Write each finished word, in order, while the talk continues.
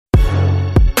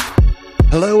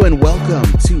Hello and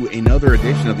welcome to another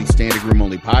edition of the Standig Room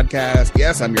Only podcast.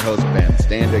 Yes, I'm your host, Dan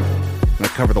Standig. I'm going to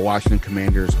cover the Washington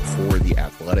Commanders for The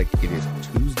Athletic. It is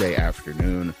Tuesday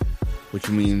afternoon, which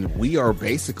means we are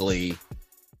basically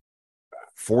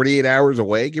 48 hours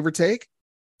away, give or take,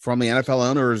 from the NFL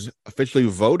owners officially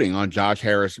voting on Josh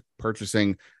Harris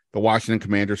purchasing the Washington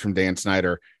Commanders from Dan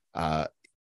Snyder.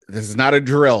 This is not a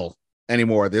drill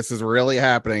anymore. This is really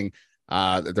happening.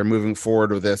 They're moving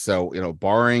forward with this. So,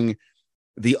 barring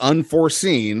the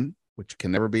unforeseen, which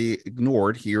can never be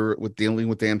ignored here with dealing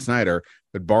with Dan Snyder,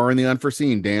 but barring the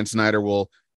unforeseen, Dan Snyder will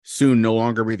soon no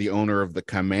longer be the owner of the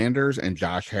Commanders, and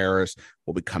Josh Harris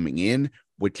will be coming in.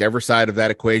 Whichever side of that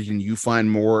equation you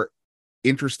find more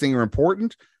interesting or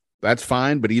important, that's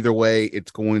fine. But either way,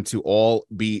 it's going to all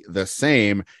be the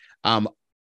same. We're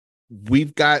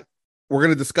going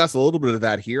to discuss a little bit of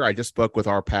that here. I just spoke with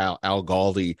our pal Al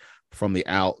Galdi from the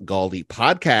Al Galdi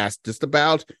podcast just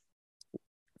about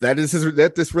that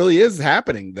this really is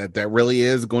happening, that really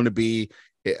is going to be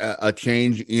a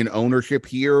change in ownership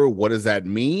here. What does that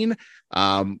mean?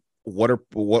 What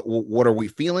are we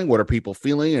feeling? What are people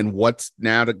feeling? And what's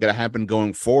now going to happen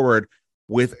going forward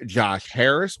with Josh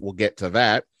Harris? We'll get to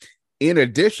that. In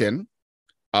addition,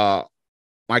 my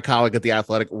colleague at The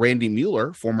Athletic, Randy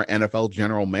Mueller, former NFL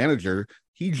general manager,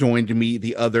 he joined me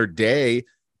the other day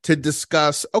to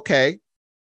discuss, okay,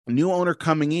 new owner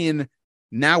coming in,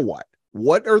 now what?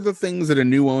 What are the things that a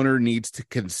new owner needs to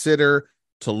consider,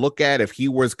 to look at if he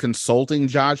was consulting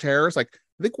Josh Harris? Like,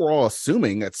 I think we're all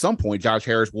assuming at some point Josh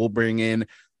Harris will bring in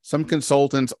some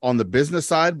consultants on the business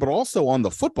side, but also on the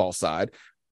football side.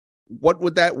 What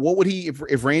would he,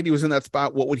 if Randy was in that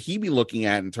spot, what would he be looking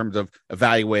at in terms of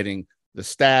evaluating the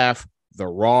staff, the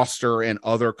roster, and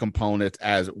other components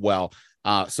as well?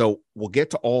 So we'll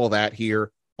get to all of that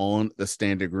here on the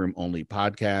Standig Room Only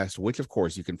podcast, which of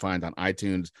course you can find on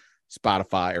iTunes,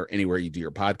 Spotify, or anywhere you do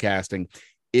your podcasting.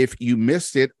 If you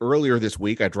missed it earlier this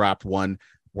week, I dropped one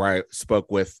where I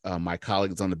spoke with my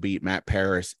colleagues on the beat, Matt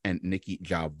Paris and Nikki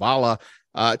Javala,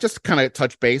 just to kind of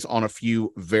touch base on a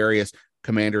few various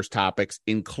Commanders topics,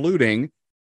 including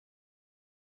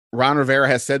Ron Rivera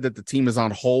has said that the team is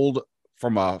on hold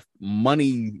from a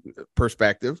money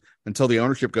perspective until the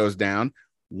ownership goes down.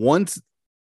 Once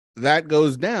that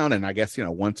goes down, and I guess,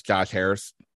 once Josh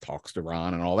Harris talks to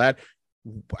Ron and all that,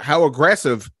 how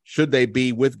aggressive should they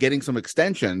be with getting some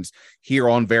extensions here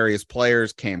on various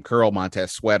players, Cam Curl,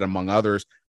 Montez Sweat, among others,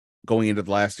 going into the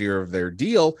last year of their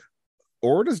deal?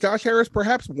 Or does Josh Harris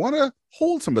perhaps want to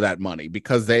hold some of that money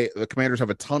because the Commanders have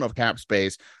a ton of cap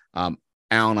space? Al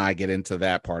and I get into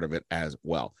that part of it as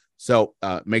well. So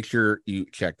make sure you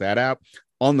check that out.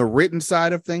 On the written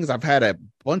side of things, I've had a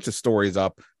bunch of stories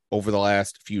up over the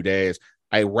last few days.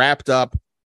 I wrapped up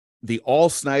the all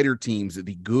Snyder teams,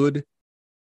 the good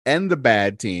and the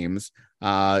bad teams.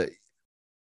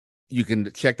 You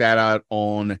can check that out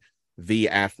on The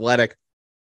Athletic.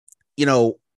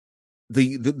 The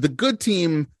good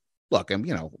team, look,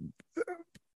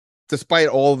 despite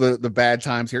all the bad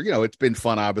times here, it's been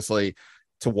fun, obviously,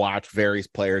 to watch various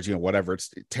players, whatever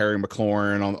it's Terry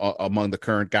McLaurin among the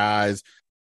current guys,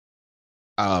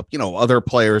 other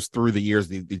players through the years,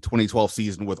 the 2012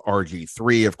 season with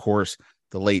RG3, of course,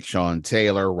 the late Sean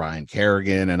Taylor, Ryan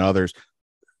Kerrigan, and others.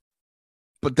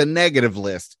 But the negative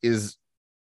list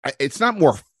it's not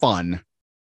more fun,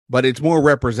 but it's more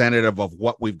representative of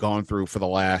what we've gone through for the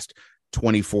last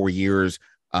 24 years,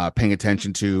 paying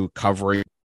attention to, covering,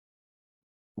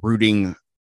 rooting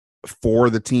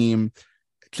for the team.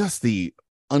 Just the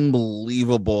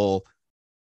unbelievable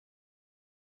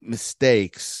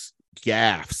mistakes,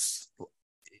 gaffes,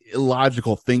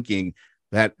 illogical thinking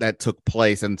that took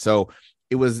place. And so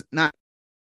it was not,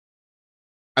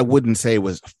 I wouldn't say it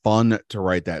was fun to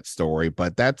write that story,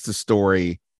 but that's the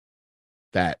story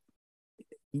that,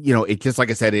 it just, like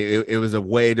I said, it was a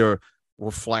way to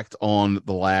reflect on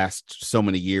the last so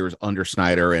many years under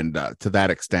Snyder. And to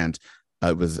that extent,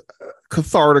 it was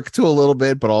cathartic to a little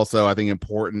bit, but also I think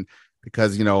important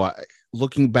because,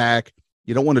 looking back,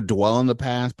 you don't want to dwell on the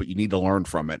past, but you need to learn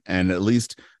from it. And at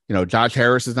least, Josh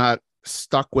Harris is not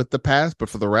stuck with the past, but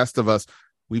for the rest of us,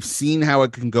 we've seen how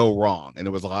it can go wrong. And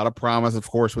there was a lot of promise, of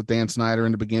course, with Dan Snyder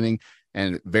in the beginning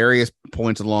and various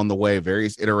points along the way,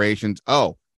 various iterations.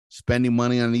 Oh, spending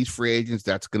money on these free agents,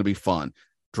 that's going to be fun.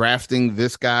 Drafting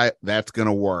this guy, that's going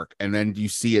to work. And then you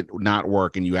see it not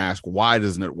work and you ask, why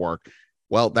doesn't it work?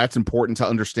 Well, that's important to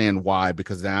understand why,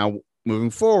 because now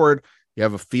moving forward, you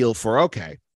have a feel for,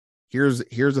 okay, here's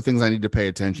the things I need to pay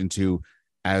attention to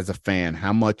as a fan.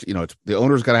 How much, it's the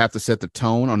owner's got to have to set the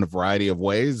tone on a variety of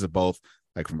ways, both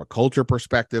like from a culture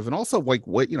perspective and also like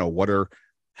what are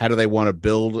how do they want to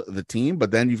build the team?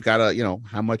 But then you've got to,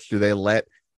 how much do they let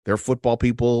their football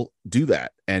people do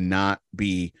that and not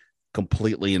be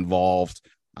completely involved?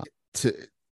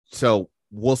 So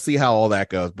we'll see how all that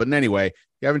goes. But anyway, if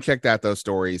you haven't checked out those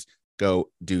stories, go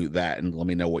do that and let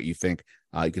me know what you think.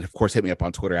 You can, of course, hit me up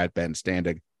on Twitter at Ben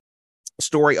Standig.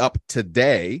 Story up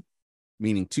today,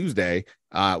 meaning Tuesday,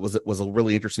 was a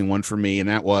really interesting one for me, and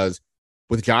that was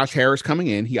with Josh Harris coming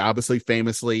in. He obviously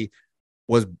famously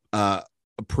was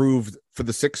approved for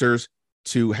the Sixers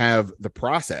to have the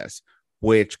process,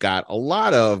 which got a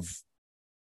lot of.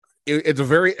 It's a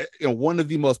very one of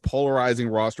the most polarizing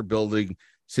roster building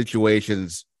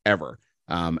situations ever.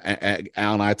 And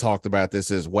Al and I talked about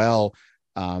this as well.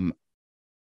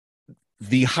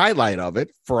 The highlight of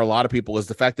it for a lot of people is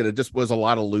the fact that it just was a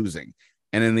lot of losing.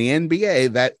 And in the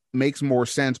NBA, that makes more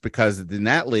sense because in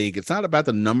that league, it's not about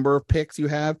the number of picks you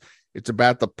have. It's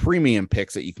about the premium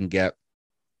picks that you can get.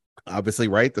 Obviously,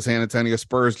 right? The San Antonio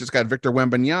Spurs just got Victor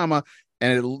Wembanyama,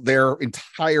 and their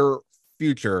entire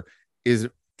future is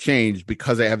changed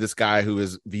because they have this guy who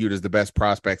is viewed as the best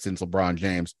prospect since LeBron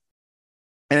James.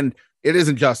 And it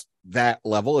isn't just that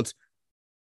level. It's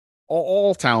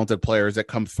all talented players that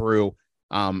come through.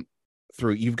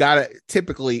 You've got to,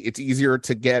 typically it's easier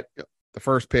to get the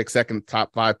first pick, second,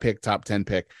 top 5 pick, top 10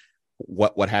 pick,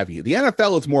 what have you. The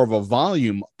NFL is more of a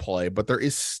volume play, but there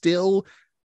is still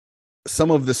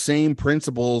some of the same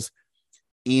principles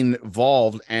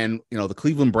involved. And, the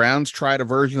Cleveland Browns tried a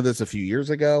version of this a few years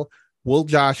ago. Will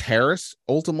Josh Harris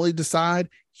ultimately decide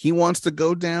he wants to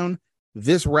go down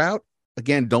this route?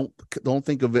 Again, don't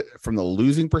think of it from the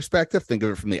losing perspective. Think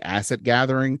of it from the asset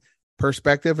gathering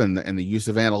perspective and the use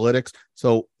of analytics.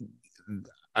 So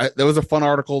there was a fun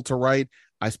article to write.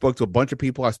 I spoke to a bunch of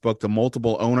people. I spoke to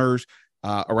multiple owners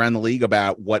around the league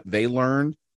about what they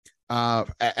learned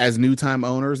as new time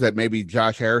owners that maybe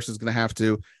Josh Harris is going to have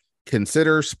to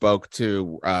consider. Spoke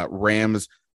to Rams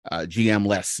GM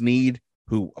Les Snead,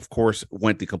 who of course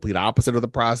went the complete opposite of the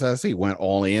process. He went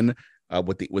all in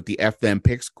with the F Them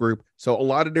Picks group. So a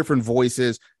lot of different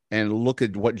voices, and look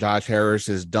at what Josh Harris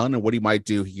has done and what he might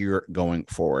do here going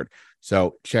forward.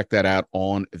 So check that out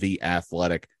on The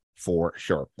Athletic for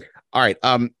sure. All right.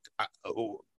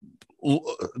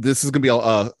 This is going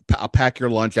to be a pack your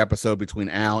lunch episode between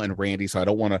Al and Randy, so I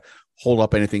don't want to hold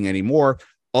up anything anymore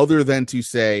other than to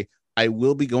say I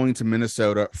will be going to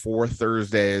Minnesota for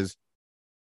Thursday's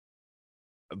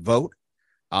vote.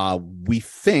 We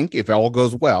think, if all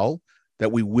goes well,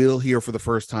 that we will hear for the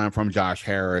first time from Josh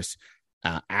Harris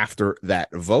after that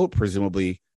vote,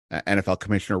 presumably NFL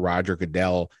Commissioner Roger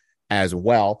Goodell as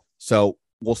well. So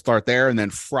we'll start there. And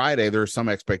then Friday, there's some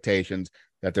expectations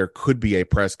that there could be a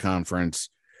press conference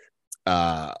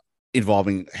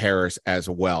involving Harris as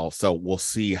well. So we'll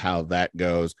see how that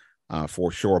goes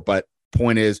for sure. But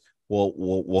point is,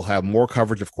 we'll have more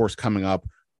coverage, of course, coming up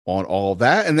on all of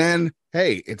that. And then,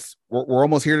 hey, we're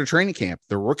almost here to training camp.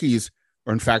 The rookies,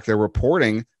 or in fact, they're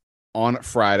reporting on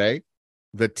Friday.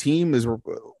 The team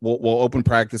will open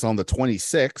practice on the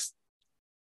 26th.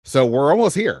 So we're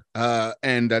almost here.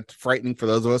 And that's frightening for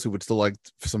those of us who would still like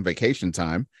some vacation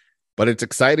time, but it's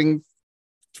exciting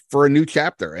for a new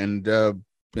chapter. And,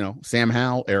 Sam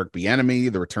Howell, Eric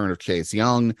Bieniemy, the return of Chase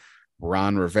Young,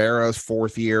 Ron Rivera's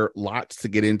 4th year, lots to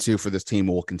get into for this team.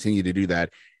 And we'll continue to do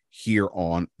that here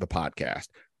on the podcast.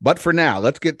 But for now,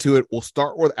 let's get to it. We'll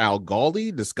start with Al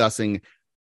Galdi discussing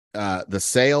the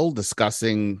sale,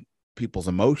 discussing people's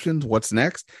emotions, what's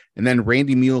next, and then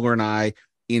Randy Mueller and I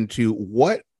into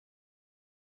what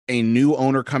a new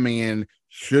owner coming in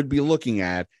should be looking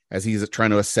at as he's trying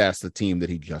to assess the team that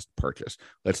he just purchased.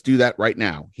 Let's do that right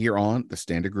now here on the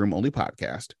Standig Room Only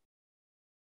podcast.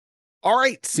 All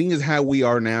right, seeing as how we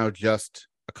are now just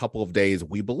a couple of days,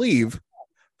 we believe,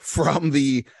 from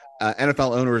the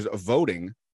NFL owners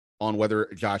voting on whether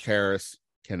Josh Harris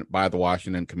can buy the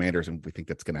Washington Commanders, and we think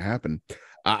that's going to happen.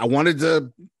 I wanted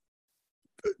to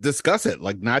discuss it,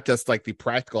 like not just like the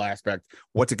practical aspect,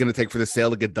 what's it going to take for the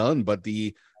sale to get done, but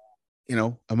the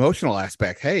emotional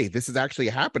aspect. Hey, this is actually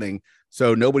happening.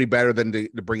 So nobody better than to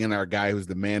bring in our guy who's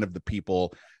the man of the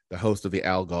people, the host of the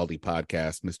Al Galdi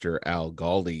podcast, Mr. Al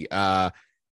Galdi.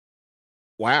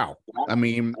 Wow. I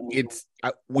mean,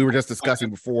 we were just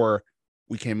discussing before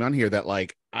we came on here that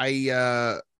like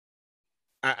I'm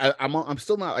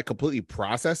still not like completely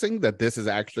processing that this is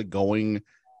actually going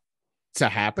to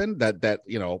happen. That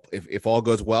if all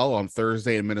goes well on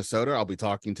Thursday in Minnesota, I'll be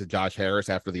talking to Josh Harris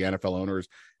after the NFL owners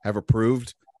have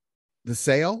approved the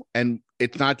sale. And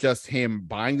it's not just him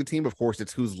buying the team. Of course,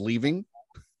 it's who's leaving.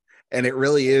 And it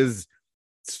really is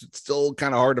still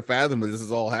kind of hard to fathom that this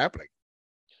is all happening.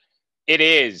 It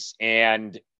is.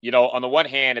 And on the one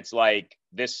hand, it's like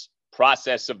this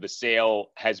process of the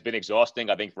sale has been exhausting,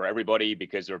 I think, for everybody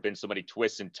because there have been so many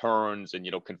twists and turns and,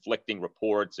 conflicting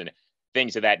reports and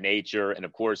things of that nature. And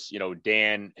of course,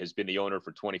 Dan has been the owner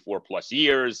for 24 plus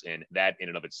years, and that in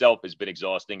and of itself has been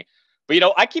exhausting. But,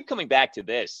 I keep coming back to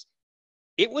this.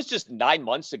 It was just 9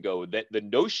 months ago that the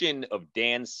notion of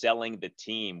Dan selling the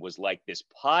team was like this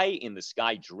pie in the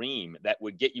sky dream that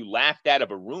would get you laughed out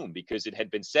of a room because it had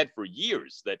been said for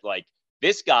years that like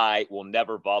this guy will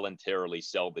never voluntarily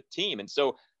sell the team. And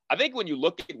so I think when you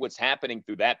look at what's happening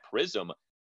through that prism,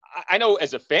 I know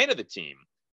as a fan of the team,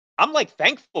 I'm like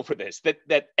thankful for this,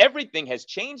 that everything has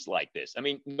changed like this. I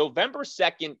mean, November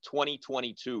 2nd,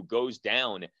 2022 goes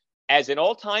down as an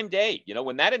all-time day.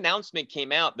 When that announcement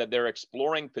came out that they're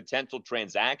exploring potential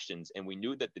transactions and we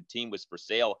knew that the team was for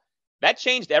sale, that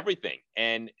changed everything.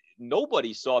 And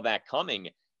nobody saw that coming.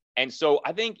 And so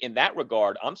I think in that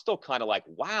regard, I'm still kind of like,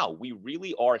 wow, we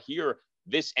really are here.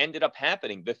 This ended up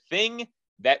happening. The thing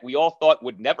that we all thought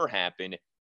would never happen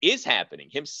is happening,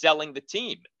 him selling the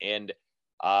team. And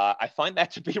I find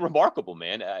that to be remarkable,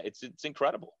 man. It's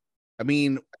incredible. I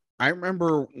mean, I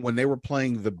remember when they were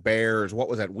playing the Bears, what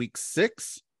was that, week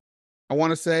 6? I want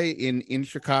to say in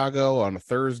Chicago on a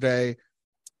Thursday.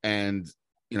 And,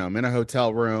 I'm in a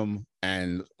hotel room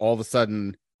and all of a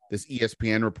sudden this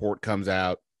ESPN report comes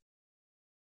out.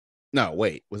 No,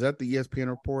 wait, was that the ESPN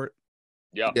report?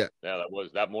 Yeah, that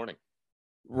was that morning.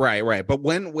 Right. But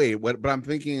but I'm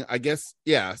thinking, I guess,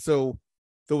 yeah. So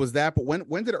was that, but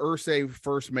when did Irsay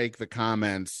first make the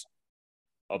comments?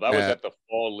 Oh, that was at the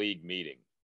fall league meeting.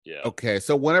 Yeah. Okay.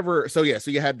 So so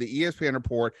you had the ESPN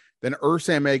report, then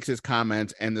Irsay makes his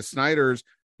comments, and the Snyders,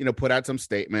 put out some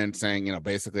statement saying,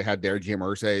 basically how dare Jim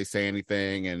Irsay say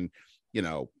anything, and,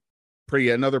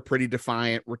 another pretty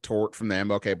defiant retort from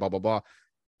them. Okay, blah, blah, blah.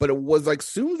 But it was like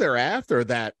soon thereafter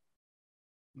that,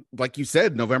 like you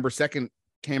said, November 2nd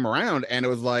came around and it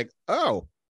was like, oh,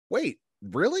 wait,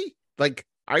 really? Like,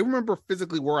 I remember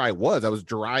physically where I was. I was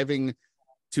driving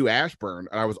to Ashburn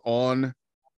and I was on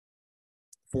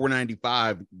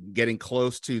 495 getting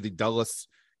close to the Dulles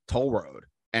toll road.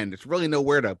 And it's really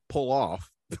nowhere to pull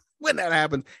off when that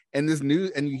happens. And this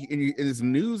news this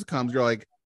news comes, you're like,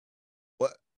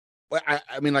 what?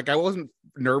 I mean, like, I wasn't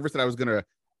nervous that I was going to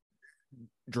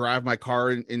drive my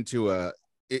car into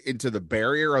the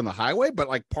barrier on the highway, but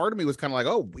like part of me was kind of like,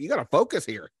 oh, you got to focus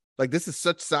here. Like, this is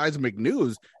such seismic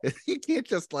news. You can't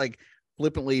just like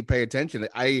flippantly pay attention.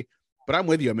 But I'm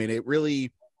with you. I mean,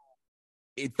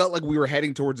 it felt like we were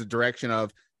heading towards the direction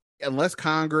of, unless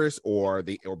Congress or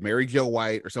Mary Jo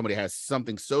White or somebody has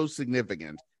something so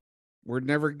significant, we're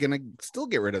never going to still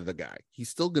get rid of the guy. He's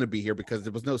still going to be here because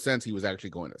there was no sense he was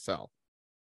actually going to sell.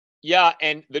 Yeah,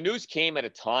 and the news came at a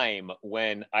time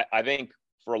when I think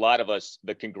for a lot of us,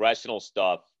 the congressional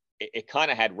stuff, it kind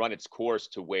of had run its course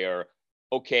to where,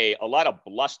 okay, a lot of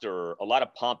bluster, a lot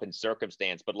of pomp and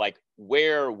circumstance, but like,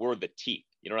 where were the teeth?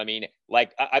 You know what I mean?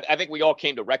 Like, I think we all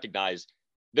came to recognize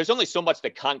there's only so much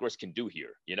that Congress can do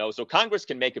here, So Congress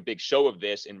can make a big show of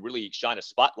this and really shine a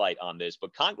spotlight on this,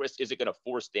 but Congress isn't going to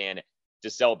force Dan to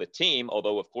sell the team.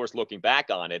 Although, of course, looking back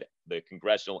on it, the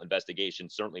congressional investigation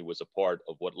certainly was a part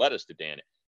of what led us to Dan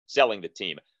selling the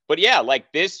team. But yeah,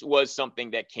 like, this was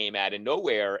something that came out of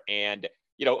nowhere. And,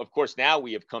 of course, now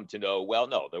we have come to know, well,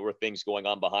 no, there were things going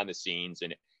on behind the scenes.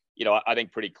 And, I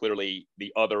think pretty clearly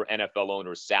the other NFL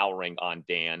owners souring on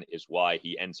Dan is why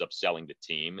he ends up selling the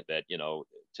team. That,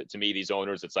 to me, these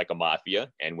owners, it's like a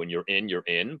mafia. And when you're in, you're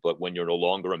in. But when you're no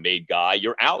longer a made guy,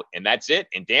 you're out. And that's it.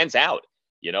 And Dan's out.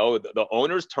 The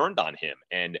owners turned on him,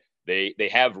 and they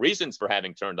have reasons for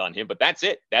having turned on him, but that's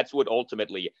it. That's what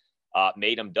ultimately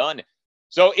made him done.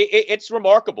 So it's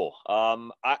remarkable.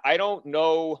 I don't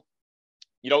know.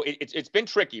 It's been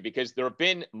tricky because there have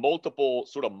been multiple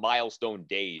sort of milestone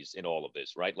days in all of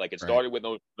this, right? Like, it started with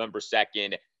November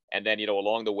 2nd. And then,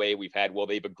 along the way, we've had, well,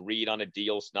 they've agreed on a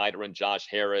deal, Snyder and Josh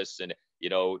Harris. And,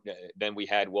 then we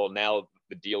had, well, now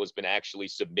the deal has been actually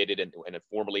submitted and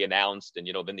formally announced. And,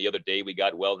 then the other day we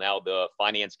got, well, now the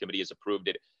finance committee has approved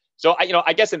it. So,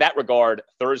 I guess in that regard,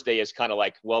 Thursday is kind of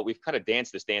like, well, we've kind of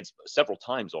danced this dance several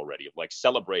times already of like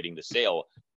celebrating the sale.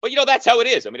 But, that's how it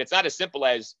is. I mean, it's not as simple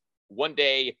as one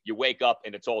day you wake up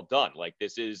and it's all done. Like,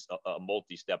 this is a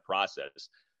multi-step process.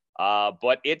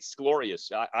 But it's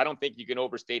glorious. I don't think you can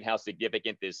overstate how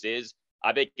significant this is.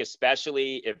 I think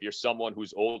especially if you're someone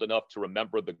who's old enough to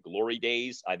remember the glory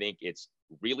days, I think it's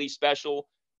really special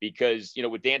because,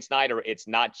 with Dan Snyder, it's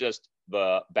not just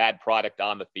the bad product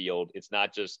on the field. It's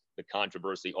not just the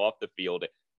controversy off the field.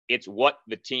 It's what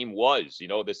the team was,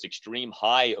 this extreme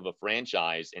high of a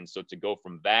franchise. And so to go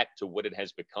from that to what it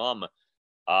has become,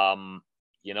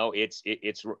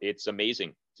 it's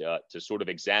amazing to sort of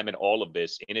examine all of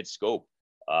this in its scope.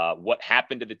 What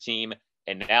happened to the team,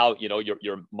 and now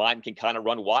your mind can kind of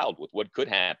run wild with what could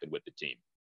happen with the team.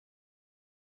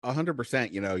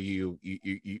 100%.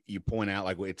 You point out,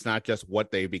 like, it's not just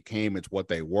what they became, it's what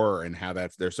they were, and how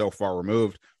they're so far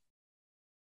removed.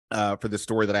 For the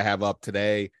story that I have up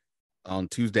today on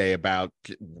Tuesday about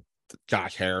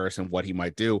Josh Harris and what he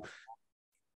might do,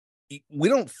 we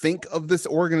don't think of this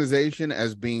organization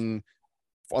as being,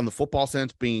 on the football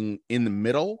sense, being in the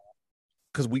middle,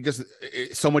 because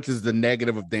so much is the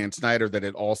negative of Dan Snyder that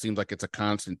it all seems like it's a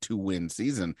constant 2-win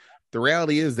season. The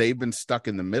reality is they've been stuck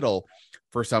in the middle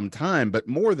for some time, but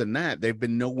more than that, they've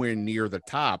been nowhere near the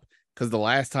top, because the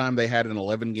last time they had an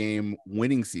 11-game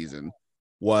winning season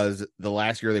was the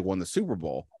last year they won the Super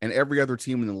Bowl, and every other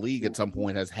team in the league at some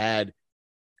point has had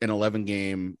an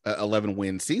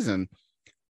 11-win season.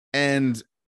 And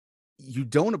you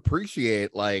don't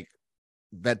appreciate, like,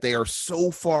 that they are so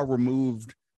far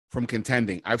removed from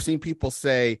contending. I've seen people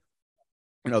say,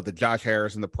 the Josh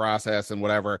Harris and the process and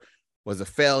whatever was a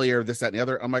failure, this, that, and the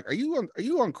other. I'm like, are you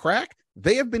on crack?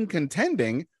 They have been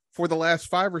contending for the last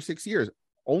 5 or 6 years.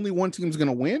 Only one team's going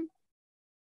to win.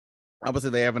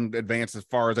 Obviously, they haven't advanced as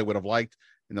far as they would have liked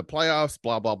in the playoffs,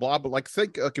 blah, blah, blah. But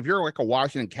think if you're like a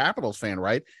Washington Capitals fan,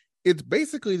 right? It's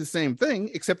basically the same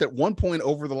thing, except at one point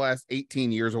over the last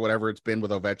 18 years or whatever it's been with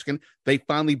Ovechkin, they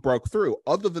finally broke through.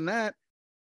 Other than that,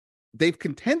 they've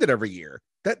contended every year.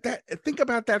 Think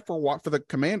about that for the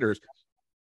Commanders.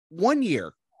 1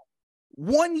 year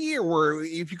where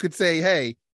if you could say,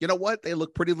 hey, you know what? They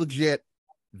look pretty legit.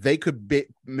 They could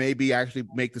maybe actually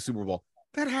make the Super Bowl.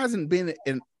 That hasn't been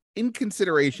in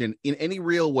consideration in any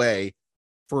real way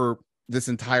for this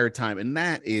entire time. And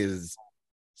that is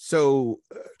so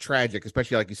tragic,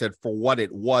 especially, like you said, for what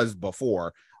it was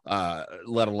before,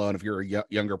 let alone if you're a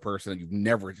younger person and you've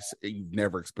never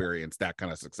experienced that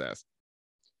kind of success.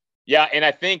 Yeah, and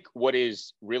I think what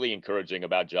is really encouraging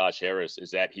about Josh Harris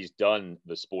is that he's done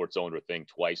the sports owner thing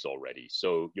twice already.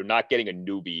 So you're not getting a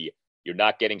newbie. You're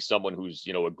not getting someone who's,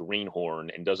 a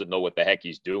greenhorn and doesn't know what the heck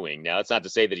he's doing. Now, it's not to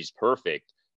say that he's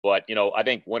perfect, but, I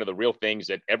think one of the real things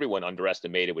that everyone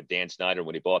underestimated with Dan Snyder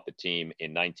when he bought the team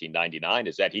in 1999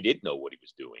 is that he didn't know what he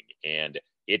was doing. And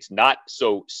it's not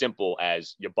so simple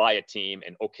as you buy a team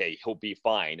and, okay, he'll be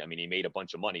fine. I mean, he made a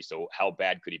bunch of money, so how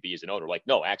bad could he be as an owner? Like,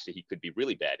 no, actually, he could be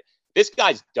really bad. This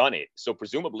guy's done it. So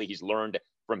presumably he's learned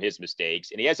from his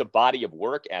mistakes, and he has a body of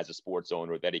work as a sports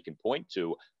owner that he can point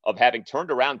to of having turned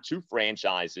around 2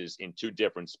 franchises in 2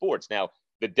 different sports. Now,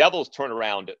 the Devils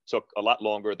turnaround took a lot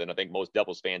longer than I think most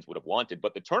Devils fans would have wanted,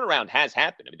 but the turnaround has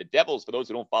happened. I mean, the Devils, for those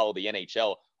who don't follow the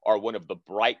NHL, are one of the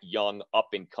bright, young,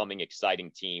 up-and-coming,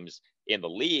 exciting teams in the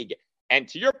league. And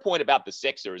to your point about the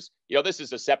Sixers, this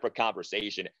is a separate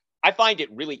conversation. I find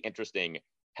it really interesting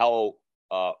how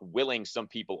willing some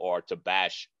people are to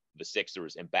bash the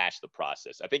Sixers and bash the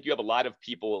process. I think you have a lot of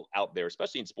people out there,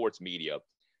 especially in sports media,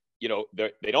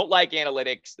 they don't like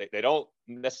analytics. They don't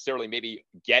necessarily maybe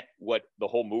get what the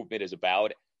whole movement is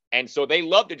about. And so they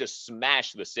love to just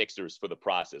smash the Sixers for the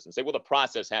process and say, well, the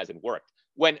process hasn't worked.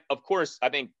 When, of course, I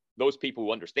think those people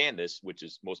who understand this, which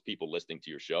is most people listening to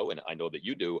your show, and I know that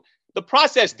you do, the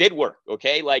process did work,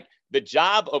 okay? Like, the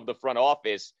job of the front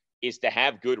office is to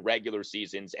have good regular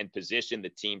seasons and position the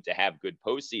team to have good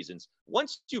postseasons.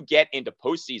 Once you get into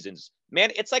postseasons,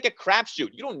 man, it's like a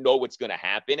crapshoot. You don't know what's going to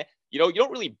happen. You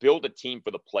don't really build a team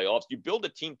for the playoffs. You build a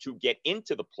team to get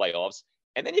into the playoffs,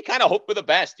 and then you kind of hope for the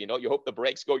best. You hope the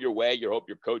breaks go your way. You hope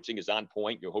your coaching is on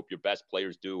point. You hope your best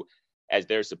players do as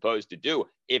they're supposed to do.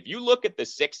 If you look at the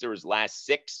Sixers' last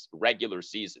 6 regular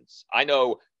seasons, I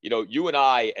know, you and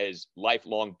I, as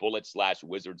lifelong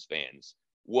Bullets/Wizards fans,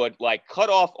 would cut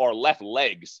off our left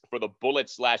legs for the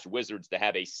Bullets/Wizards to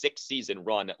have a 6-season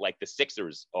run like the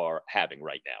Sixers are having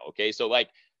right now. Okay. So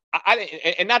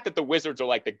and not that the Wizards are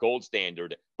like the gold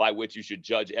standard by which you should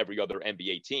judge every other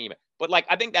NBA team, but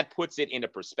I think that puts it into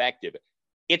perspective.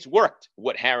 It's worked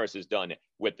what Harris has done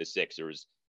with the Sixers.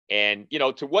 And,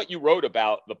 to what you wrote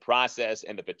about the process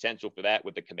and the potential for that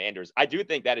with the Commanders, I do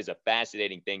think that is a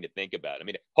fascinating thing to think about. I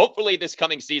mean, hopefully this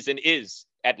coming season is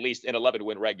at least an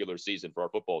 11-win regular season for our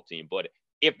football team. But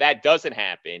if that doesn't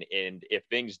happen, and if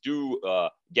things do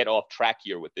get off track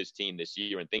here with this team this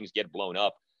year and things get blown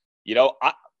up,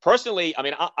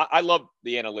 I love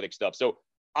the analytic stuff. So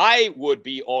I would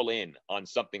be all in on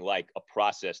something like a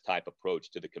process type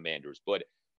approach to the Commanders. But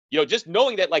just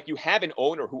knowing that you have an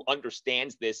owner who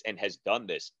understands this and has done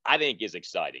this, I think is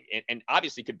exciting and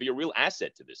obviously could be a real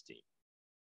asset to this team.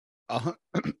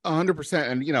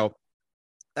 100%. And,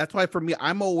 that's why for me,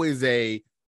 I'm always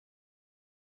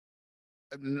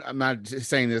I'm not just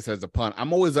saying this as a pun.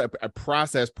 I'm always a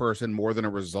process person more than a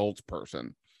results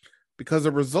person, because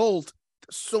a result,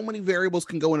 so many variables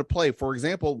can go into play. For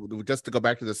example, just to go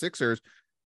back to the Sixers,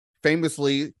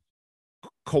 famously,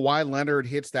 Kawhi Leonard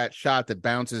hits that shot that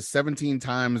bounces 17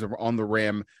 times on the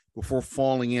rim before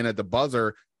falling in at the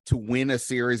buzzer to win a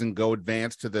series and go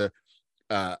advance to the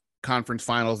conference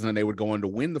finals, and then they would go on to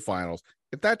win the finals.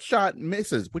 If that shot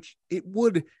misses, which it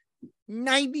would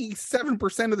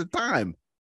 97% of the time,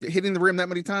 hitting the rim that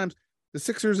many times, the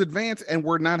Sixers advance, and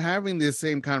we're not having this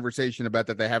same conversation about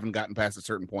that they haven't gotten past a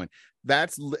certain point.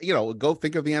 That's, go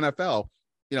think of the NFL,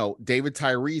 David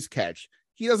Tyree's catch.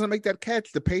 He doesn't make that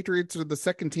catch, the Patriots are the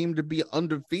second team to be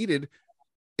undefeated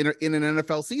in an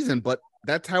NFL season, but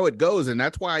that's how it goes. And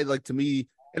that's why, to me,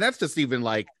 and that's just even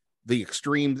the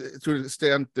extreme to an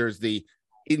extent. There's the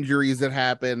injuries that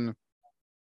happen.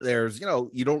 There's,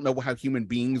 you don't know how human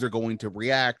beings are going to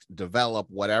react, develop,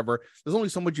 whatever. There's only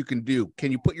so much you can do.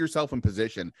 Can you put yourself in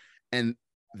position? And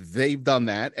they've done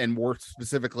that. And more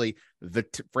specifically, the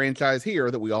franchise here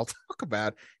that we all talk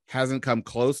about hasn't come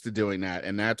close to doing that.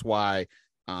 And that's why,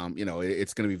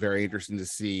 it's going to be very interesting to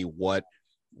see what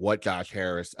Josh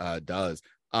Harris does.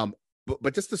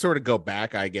 But just to sort of go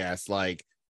back, I guess, I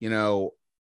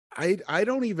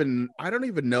don't even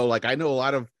know. I know a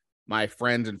lot of my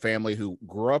friends and family who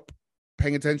grew up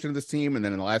paying attention to this team, and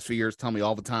then in the last few years tell me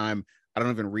all the time, I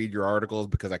don't even read your articles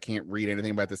because I can't read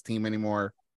anything about this team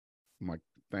anymore. I'm like,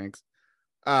 thanks.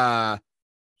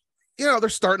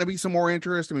 There's starting to be some more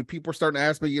interest. I mean, people are starting to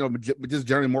ask me, just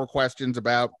generally more questions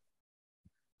about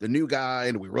the new guy.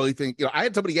 And we really think, I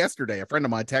had somebody yesterday, a friend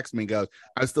of mine text me and goes,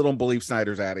 I still don't believe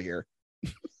Snyder's out of here.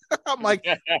 I'm like,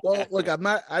 well, look, I'm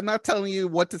not telling you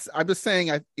what to, I'm just saying,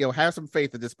 have some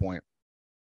faith at this point.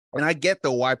 And I get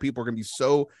though why people are going to be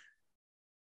so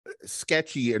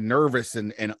sketchy and nervous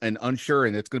and unsure,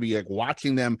 and it's going to be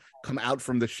watching them come out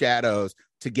from the shadows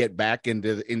to get back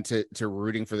into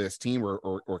rooting for this team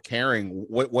or caring.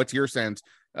 What's your sense?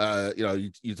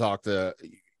 You talk to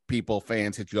people,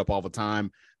 fans hit you up all the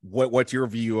time. What's your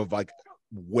view of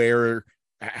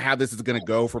how this is going to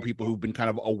go for people who've been kind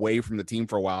of away from the team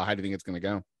for a while? How do you think it's going to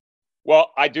go?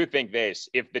 Well, I do think this.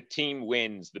 If the team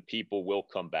wins, the people will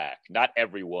come back. Not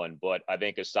everyone, but I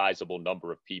think a sizable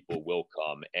number of people will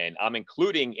come. And I'm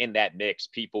including in that mix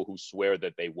people who swear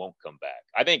that they won't come back.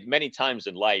 I think many times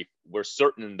in life, we're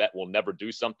certain that we'll never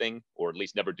do something, or at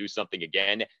least never do something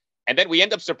again. And then we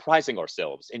end up surprising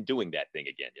ourselves in doing that thing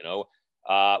again,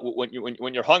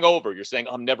 When you're hungover, you're saying,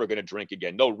 I'm never going to drink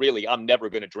again. No, really, I'm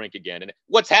never going to drink again. And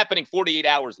what's happening 48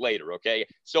 hours later, okay?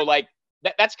 So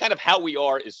that's kind of how we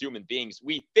are as human beings.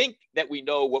 We think that we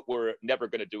know what we're never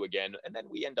going to do again, and then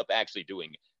we end up actually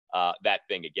doing that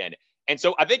thing again. And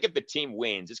so I think if the team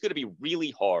wins, it's going to be really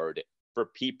hard for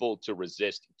people to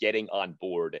resist getting on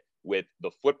board with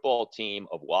the football team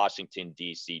of Washington,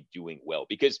 D.C. doing well.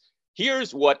 Because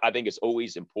here's what I think is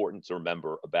always important to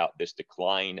remember about this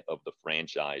decline of the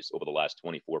franchise over the last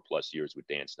 24 plus years with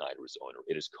Dan Snyder as owner.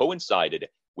 It has coincided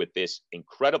with this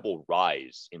incredible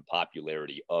rise in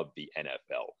popularity of the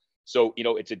NFL. So,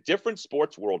 it's a different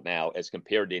sports world now as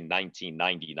compared to in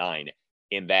 1999,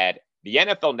 in that the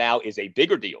NFL now is a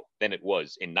bigger deal than it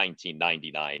was in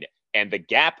 1999. And the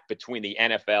gap between the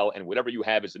NFL and whatever you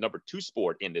have as the number 2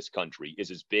 sport in this country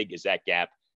is as big as that gap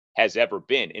has ever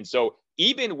been. And so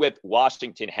even with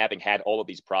Washington having had all of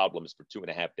these problems for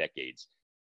 2.5 decades,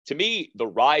 to me, the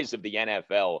rise of the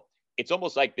NFL, it's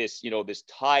almost like this, this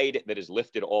tide that has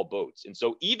lifted all boats. And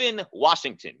so even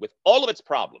Washington, with all of its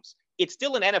problems, it's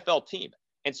still an NFL team.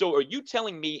 And so are you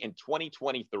telling me in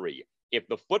 2023, if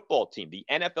the football team, the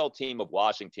NFL team of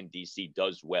Washington, D.C.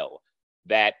 does well,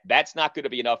 that's not going to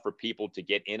be enough for people to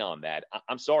get in on that?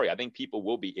 I'm sorry. I think people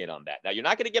will be in on that. Now, you're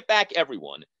not going to get back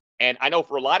everyone. And I know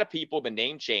for a lot of people, the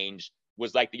name change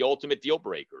was like the ultimate deal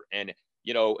breaker. And,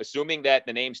 assuming that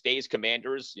the name stays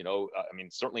Commanders,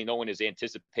 certainly no one is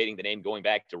anticipating the name going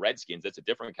back to Redskins. That's a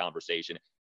different conversation.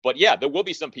 But yeah, there will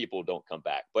be some people who don't come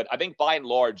back. But I think by and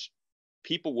large,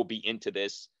 people will be into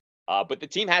this. But the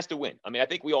team has to win. I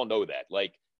think we all know that.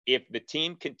 If the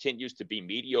team continues to be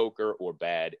mediocre or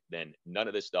bad, then none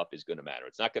of this stuff is going to matter.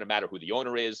 It's not going to matter who the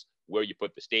owner is, where you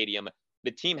put the stadium.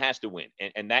 The team has to win,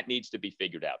 and that needs to be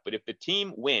figured out. But if the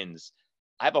team wins,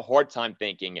 I have a hard time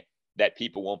thinking that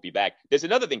people won't be back. There's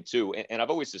another thing, too, and I've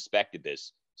always suspected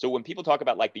this. So when people talk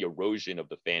about the erosion of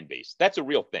the fan base, that's a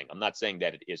real thing. I'm not saying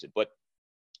that it isn't, but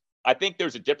I think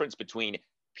there's a difference between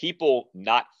people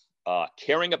not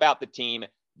caring about the team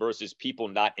versus people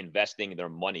not investing their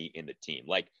money in the team.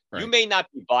 Right. You may not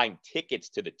be buying tickets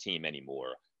to the team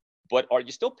anymore, but are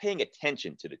you still paying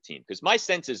attention to the team? Because my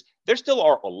sense is there still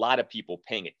are a lot of people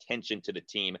paying attention to the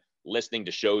team, listening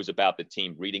to shows about the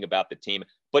team, reading about the team,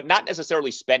 but not necessarily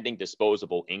spending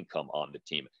disposable income on the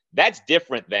team. That's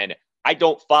different than I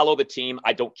don't follow the team.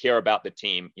 I don't care about the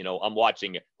team. You know, I'm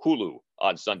watching Hulu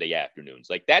on Sunday afternoons.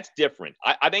 Like, that's different.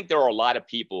 I think there are a lot of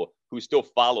people who still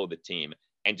follow the team,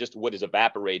 and just what is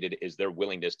evaporated is their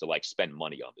willingness to like spend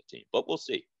money on the team. But we'll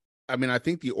see. I mean, I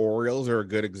think the Orioles are a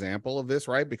good example of this,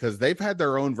 right? Because they've had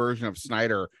their own version of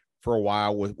Snyder for a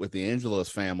while with the Angelos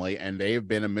family, and they've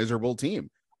been a miserable team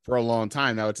for a long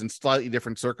time. Now, it's in slightly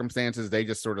different circumstances. They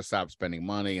just sort of stopped spending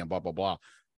money and blah, blah, blah.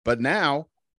 But now,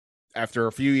 after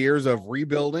a few years of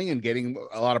rebuilding and getting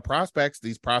a lot of prospects,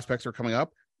 these prospects are coming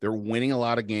up. They're winning a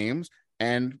lot of games,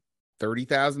 and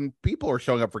 30,000 people are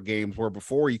showing up for games where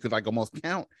before you could like almost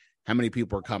count how many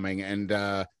people are coming. And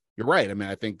you're right. I mean,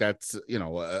 I think that's,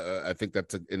 I think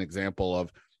that's an example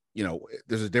of,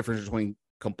 there's a difference between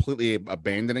completely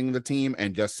abandoning the team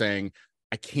and just saying,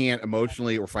 I can't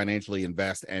emotionally or financially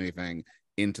invest anything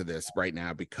into this right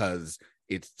now because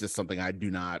it's just something I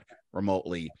do not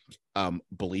remotely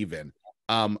believe in.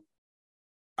 We're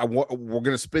going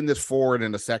to spin this forward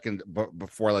in a second, but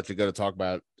before I let you go to talk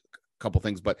about a couple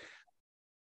things, but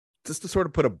just to sort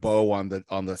of put a bow on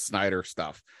the Snyder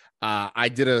stuff. I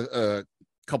did a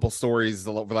couple stories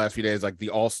over the last few days, like the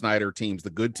all Snyder teams, the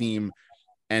good team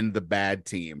and the bad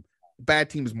team. Bad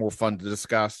team is more fun to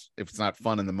discuss if it's not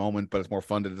fun in the moment, but it's more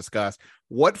fun to discuss.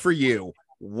 What for you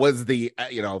was the,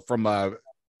 from a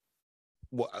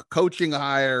coaching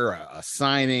hire, a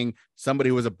signing, somebody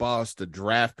who was a bust, a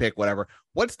draft pick, whatever.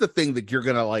 What's the thing that you're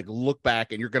going to like look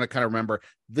back and you're going to kind of remember,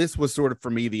 this was sort of for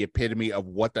me the epitome of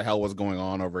what the hell was going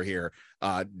on over here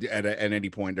at any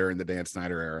point during the Dan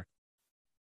Snyder era?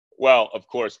 Well, of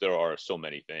course, there are so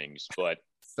many things, but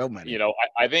so many.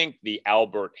 I think the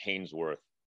Albert Haynesworth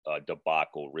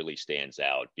debacle really stands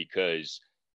out because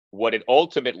what it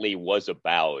ultimately was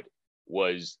about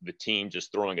was the team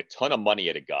just throwing a ton of money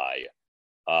at a guy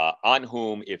on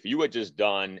whom, if you had just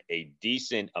done a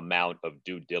decent amount of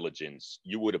due diligence,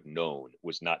 you would have known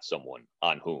was not someone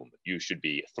on whom you should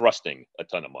be thrusting a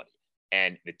ton of money.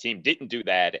 And the team didn't do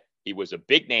that. He was a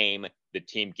big name. The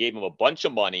team gave him a bunch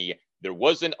of money. There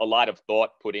wasn't a lot of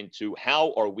thought put into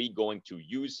how are we going to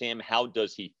use him? How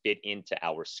does he fit into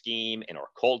our scheme and our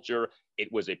culture?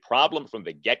 It was a problem from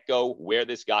the get-go where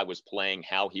this guy was playing,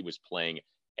 how he was playing.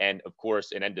 And of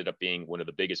course, it ended up being one of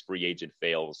the biggest free agent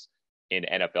fails in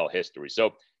NFL history.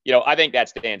 So, I think that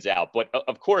stands out. But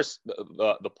of course,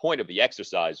 the point of the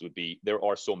exercise would be there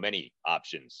are so many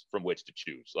options from which to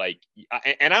choose.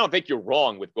 And I don't think you're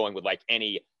wrong with going with like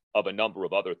any of a number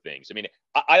of other things. I mean,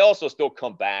 I also still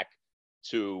come back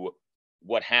to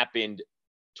what happened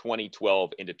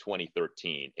 2012 into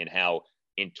 2013 and how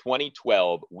in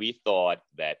 2012, we thought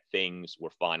that things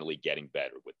were finally getting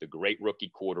better with the great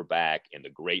rookie quarterback and the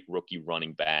great rookie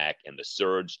running back and the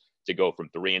surge to go from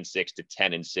 3-6 to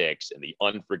 10-6 and the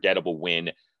unforgettable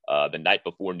win the night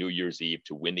before New Year's Eve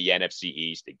to win the NFC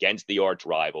East against the arch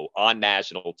rival on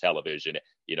national television.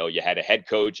 You had a head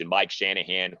coach in Mike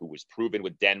Shanahan who was proven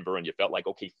with Denver, and you felt like,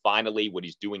 okay, finally what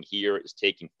he's doing here is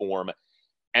taking form.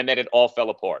 And then it all fell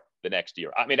apart the next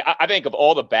year. I mean, I think of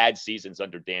all the bad seasons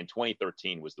under Dan,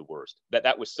 2013 was the worst.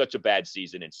 That was such a bad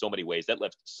season in so many ways. That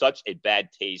left such a bad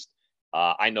taste,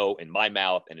 I know, in my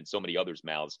mouth and in so many others'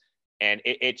 mouths. And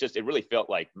it really felt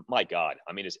like, my God,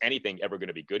 I mean, is anything ever going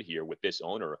to be good here with this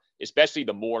owner? Especially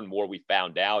the more and more we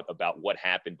found out about what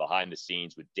happened behind the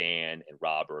scenes with Dan and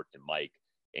Robert and Mike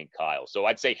and Kyle. So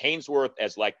I'd say Haynesworth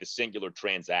as like the singular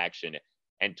transaction,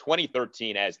 and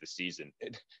 2013 as the season.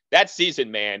 That season,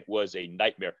 man, was a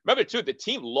nightmare. Remember, too, the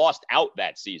team lost out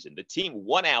that season. The team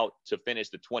won out to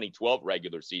finish the 2012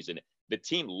 regular season. The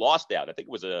team lost out. I think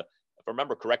it was, if I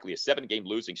remember correctly, a 7-game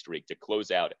losing streak to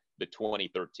close out the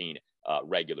 2013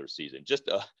 regular season. Just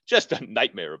a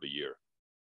nightmare of a year.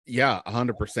 Yeah,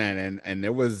 100%. And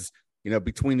there was,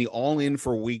 between the all-in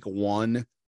for week one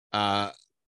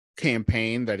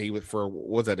campaign that he was for,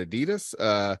 was that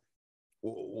Adidas?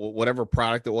 Whatever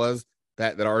product it was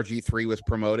that RG3 was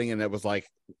promoting, and it was like,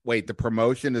 wait, the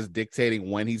promotion is dictating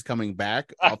when he's coming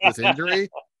back off this injury.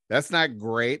 That's not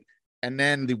great. And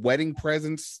then the wedding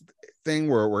presents thing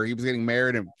where he was getting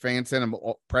married and fans sent him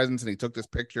presents and he took this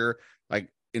picture like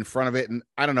in front of it. And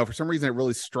I don't know, for some reason it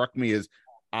really struck me as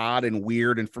odd and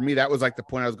weird. And for me, that was like the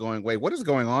point I was going, wait, what is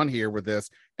going on here with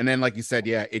this? And then, like you said,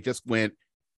 yeah, it just went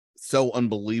so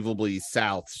unbelievably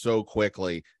south so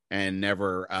quickly and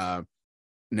never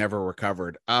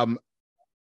recovered.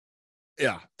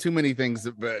 Yeah, too many things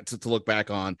to look back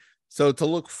on. So to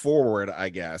look forward, I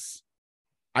guess,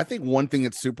 I think one thing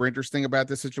that's super interesting about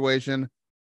this situation,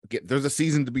 there's a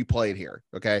season to be played here.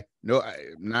 Okay. No,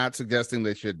 I'm not suggesting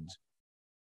they should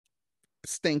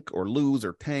stink or lose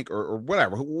or tank or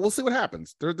whatever. We'll see what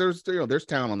happens. There's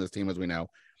talent on this team, as we know.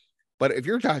 But if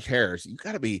you're Josh Harris, you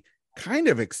got to be kind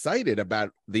of excited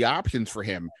about the options for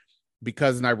him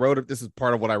because, and this is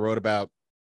part of what I wrote about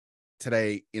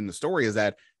today in the story, is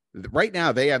that right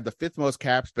now they have the fifth most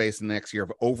cap space in the next year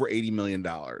of over $80 million.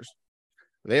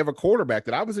 They have a quarterback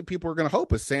that obviously people are going to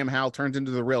hope is Sam Howell turns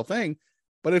into the real thing.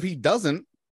 But if he doesn't,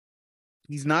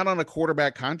 he's not on a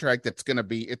quarterback contract that's going to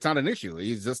be, it's not an issue.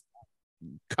 He's just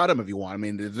cut him if you want. I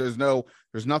mean,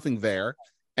 there's nothing there.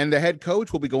 And the head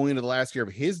coach will be going into the last year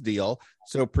of his deal.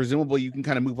 So presumably you can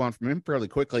kind of move on from him fairly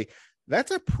quickly. That's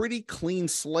a pretty clean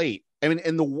slate. I mean,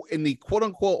 in the quote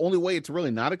unquote only way it's really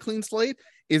not a clean slate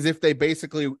is if they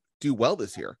basically do well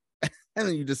this year. And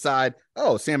then you decide,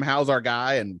 oh, Sam Howell's our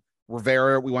guy and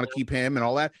Rivera, we want to keep him and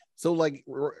all that. So like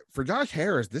for Josh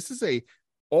Harris, this is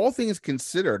all things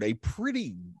considered, a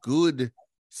pretty good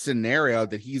scenario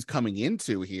that he's coming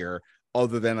into here,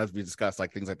 other than, as we discussed,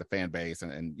 like things like the fan base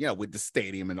and with the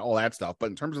stadium and all that stuff. But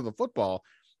in terms of the football,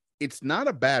 it's not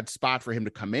a bad spot for him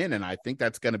to come in. And I think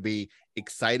that's going to be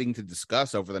exciting to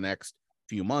discuss over the next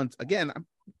few months. Again,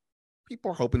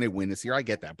 people are hoping they win this year. I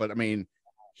get that. But I mean,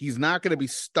 he's not going to be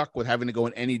stuck with having to go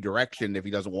in any direction if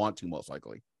he doesn't want to, most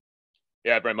likely.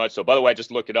 Yeah, very much so. By the way, I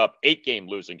just looked it up. 8-game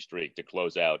losing streak to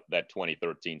close out that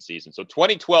 2013 season. So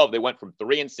 2012, they went from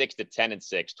 3-6 to 10-6.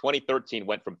 2013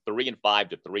 went from 3-5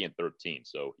 to 3-13.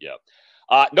 So yeah,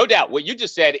 no doubt. What you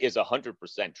just said is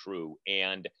 100% true,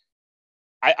 and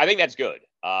I think that's good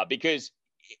because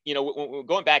when we're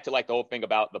going back to like the whole thing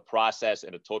about the process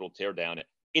and a total teardown.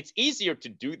 It's easier to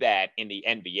do that in the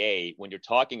NBA when you're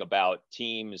talking about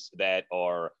teams that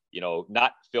are,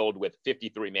 not filled with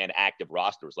 53-man active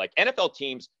rosters. Like NFL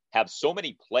teams have so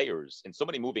many players and so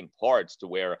many moving parts to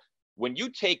where when you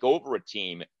take over a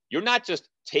team, you're not just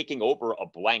taking over a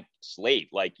blank slate.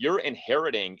 Like you're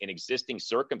inheriting an existing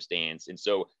circumstance. And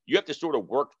so you have to sort of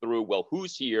work through, well,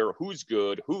 who's here, who's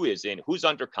good, who isn't, who's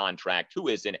under contract, who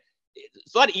isn't.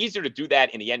 It's a lot easier to do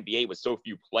that in the NBA with so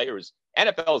few players.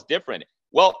 NFL is different.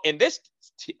 Well, in this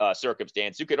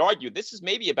circumstance, you could argue this is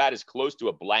maybe about as close to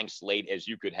a blank slate as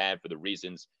you could have for the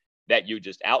reasons that you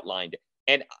just outlined.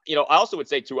 And, I also would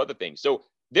say two other things. So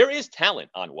there is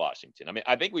talent on Washington. I mean,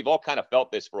 I think we've all kind of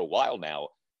felt this for a while now.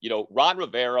 Ron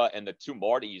Rivera and the two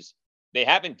Martys, they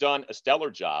haven't done a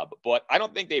stellar job, but I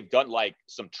don't think they've done like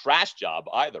some trash job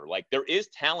either. Like there is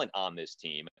talent on this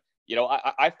team.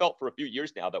 I felt for a few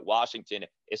years now that Washington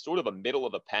is sort of a middle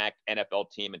of the pack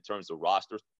NFL team in terms of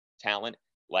roster talent.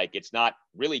 Like it's not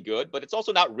really good, but it's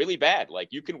also not really bad. Like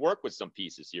you can work with some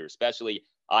pieces here, especially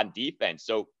on defense.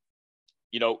 So,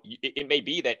 it may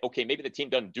be that, okay, maybe the team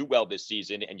doesn't do well this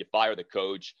season and you fire the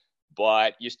coach,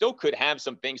 but you still could have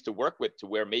some things to work with to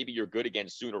where maybe you're good again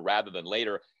sooner rather than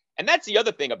later. And that's the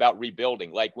other thing about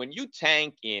rebuilding. Like when you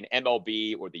tank in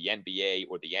MLB or the NBA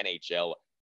or the NHL,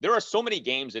 there are so many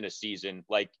games in a season,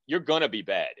 like you're going to be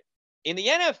bad. In the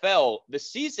NFL, the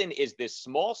season is this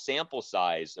small sample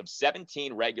size of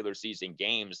 17 regular season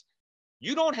games.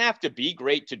 You don't have to be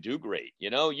great to do great.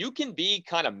 You can be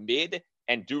kind of mid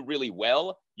and do really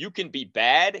well. You can be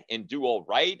bad and do all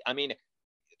right. I mean,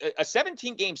 a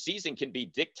 17-game season can be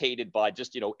dictated by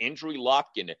just, injury luck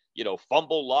and,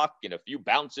 fumble luck and a few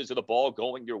bounces of the ball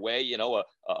going your way,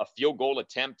 a field goal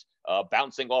attempt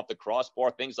bouncing off the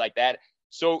crossbar, things like that.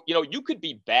 So, you could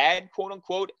be bad, quote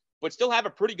unquote, but still have a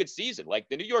pretty good season. Like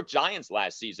the New York Giants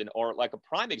last season are like a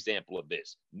prime example of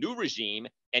this. New regime,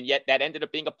 and yet that ended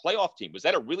up being a playoff team. Was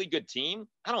that a really good team?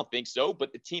 I don't think so,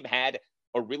 but the team had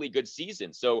a really good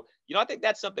season. So, I think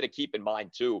that's something to keep in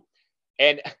mind too.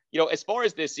 And, as far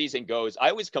as this season goes, I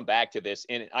always come back to this,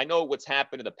 and I know what's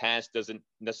happened in the past doesn't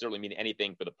necessarily mean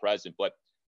anything for the present, but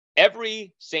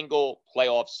every single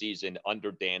playoff season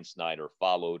under Dan Snyder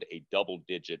followed a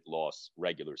double-digit loss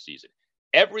regular season.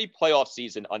 Every playoff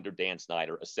season under Dan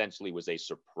Snyder essentially was a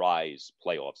surprise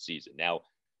playoff season. Now,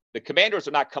 the Commanders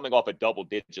are not coming off a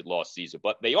double-digit loss season,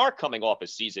 but they are coming off a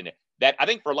season that I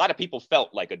think for a lot of people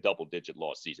felt like a double-digit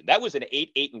loss season. That was an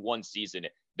 8-1 season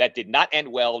that did not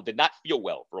end well, did not feel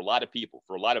well for a lot of people,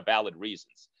 for a lot of valid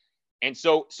reasons. And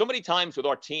so many times with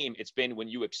our team, it's been when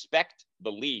you expect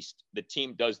the least, the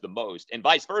team does the most, and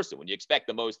vice versa. When you expect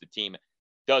the most, the team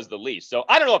does the least. So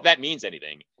I don't know if that means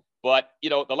anything. But,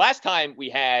 the last time we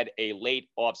had a late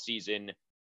offseason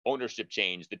ownership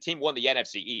change, the team won the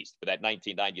NFC East for that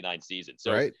 1999 season.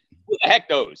 So right. Who the heck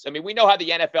knows? I mean, we know how the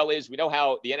NFL is. We know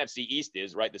how the NFC East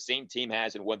is, right? The same team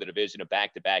has and won the division of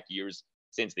back-to-back years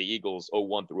since the Eagles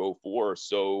 01 through 04.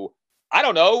 So I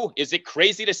don't know. Is it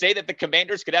crazy to say that the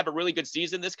Commanders could have a really good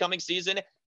season this coming season?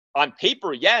 On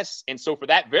paper, yes. And so for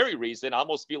that very reason, I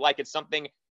almost feel like it's something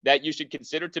that you should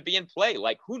consider to be in play.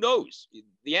 Like, who knows?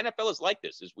 The NFL is like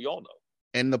this, as we all know.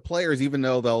 And the players, even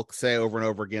though they'll say over and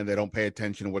over again they don't pay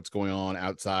attention to what's going on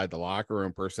outside the locker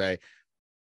room per se,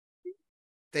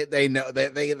 they know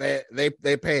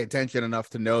they pay attention enough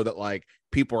to know that like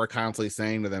people are constantly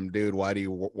saying to them, dude, why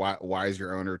is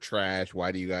your owner trash?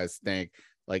 Why do you guys stink?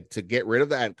 Like, to get rid of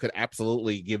that could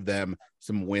absolutely give them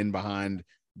some wind behind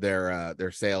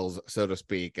their sails, so to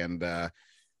speak. And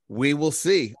we will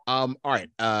see. All right.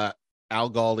 Al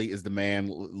Galdi is the man.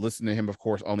 Listen to him, of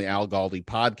course, on the Al Galdi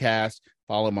podcast.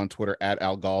 Follow him on Twitter at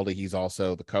Al Galdi. He's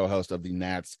also the co-host of the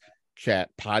Nats Chat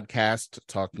podcast,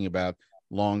 talking about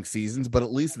long seasons. But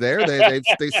at least there, they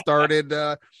started.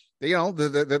 They got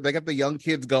the young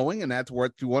kids going, and that's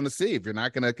what you want to see. If you're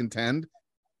not going to contend,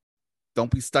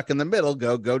 don't be stuck in the middle.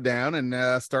 Go down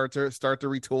and start to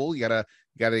retool. You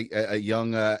got a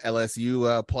young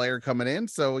LSU player coming in,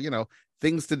 so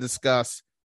things to discuss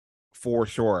for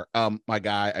sure. My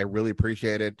guy, I really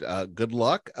appreciate it. Good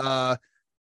luck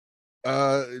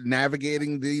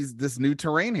navigating this new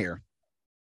terrain here.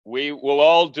 We will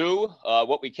all do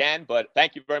what we can, but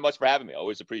thank you very much for having me. I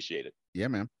always appreciate it. Yeah,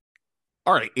 man.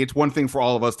 All right, it's one thing for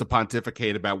all of us to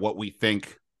pontificate about what we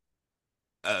think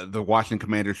the Washington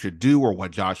Commanders should do, or what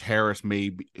Josh Harris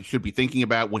should be thinking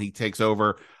about when he takes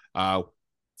over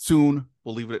soon.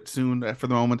 We'll leave it at soon for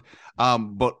the moment.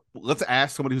 But let's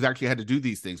ask somebody who's actually had to do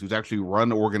these things, who's actually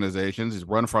run organizations, he's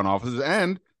run front offices,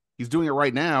 and he's doing it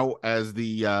right now as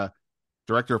the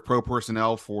director of pro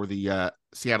personnel for the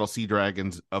Seattle Sea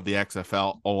Dragons of the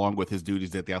XFL, along with his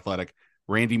duties at the Athletic.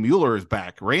 Randy Mueller is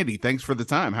back. Randy, thanks for the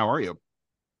time. How are you?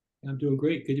 I'm doing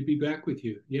great. Good to be back with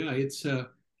you. Yeah, it's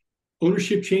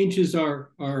ownership changes are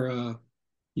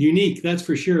unique, that's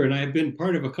for sure. And I've been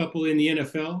part of a couple in the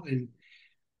NFL, and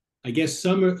I guess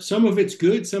some of it's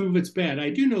good, some of it's bad. I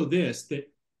do know this, that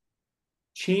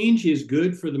change is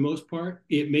good for the most part.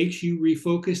 It makes you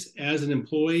refocus as an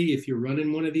employee. If you're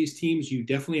running one of these teams, you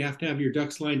definitely have to have your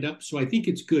ducks lined up. So I think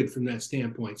it's good from that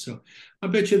standpoint. So I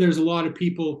bet you there's a lot of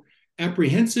people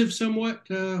apprehensive somewhat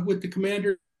with the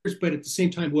Commanders, but at the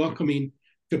same time welcoming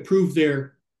to prove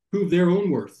their own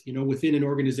worth, within an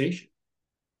organization.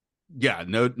 Yeah,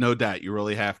 no doubt. You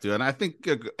really have to. And I think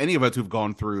any of us who've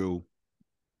gone through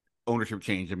ownership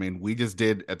change, I mean, we just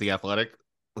did at the Athletic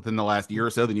within the last year or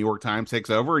so. The New York Times takes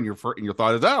over, and your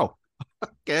thought is, oh,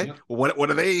 okay, yeah. Well,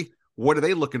 what are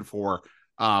they looking for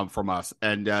from us?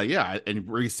 And and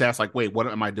reassess, like, wait, what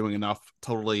am I doing enough?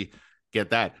 Totally get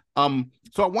that.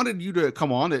 So I wanted you to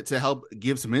come on to help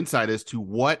give some insight as to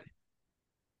what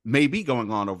may be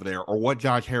going on over there, or what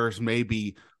Josh Harris may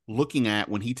be looking at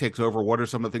when he takes over. What are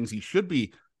some of the things he should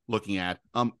be looking at?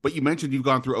 But you mentioned you've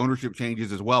gone through ownership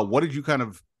changes as well. What did you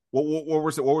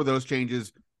what were those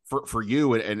changes for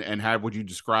you, and how would you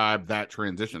describe that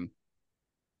transition?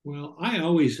 Well, I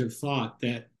always have thought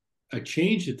that a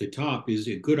change at the top is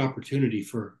a good opportunity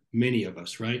for many of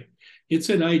us, right? It's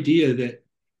an idea that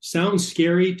sounds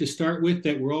scary to start with,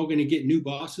 that we're all going to get new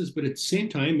bosses, but at the same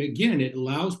time, again, it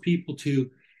allows people to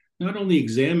not only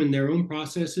examine their own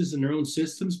processes and their own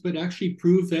systems, but actually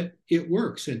prove that it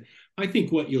works. And I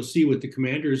think what you'll see with the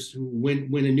Commanders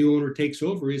when a new owner takes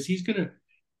over is he's going to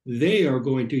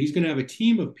have a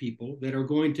team of people that are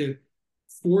going to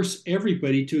force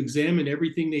everybody to examine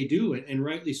everything they do, and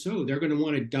rightly so. They're going to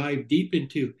want to dive deep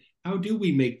into, how do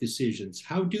we make decisions?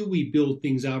 How do we build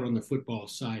things out on the football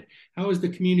side? How does the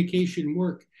communication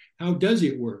work? How does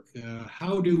it work?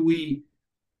 How do we,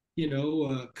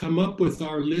 come up with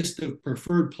our list of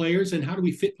preferred players, and how do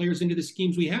we fit players into the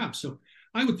schemes we have? So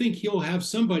I would think he'll have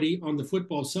somebody on the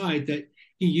football side that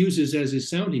he uses as his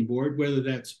sounding board, whether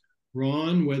that's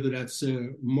Ron, whether that's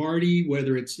Marty,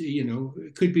 whether it's,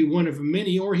 it could be one of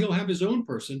many, or he'll have his own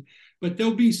person, but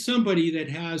there'll be somebody that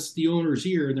has the owner's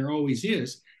ear, and there always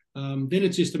is. Then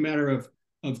it's just a matter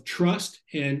of trust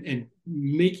and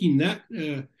making that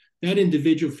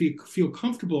individual feel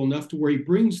comfortable enough to where he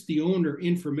brings the owner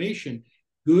information,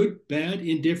 good, bad,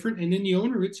 indifferent, and then the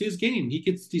owner, it's his game. He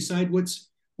gets to decide what's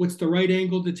the right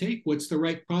angle to take, what's the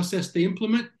right process to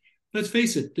implement. Let's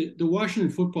face it, the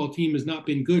Washington football team has not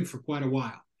been good for quite a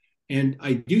while. And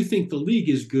I do think the league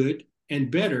is good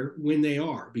and better when they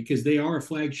are, because they are a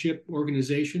flagship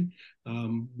organization,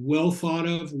 well thought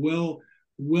of, well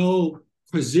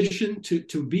positioned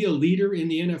to be a leader in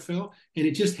the NFL. And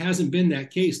it just hasn't been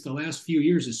that case the last few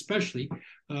years, especially.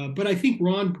 But I think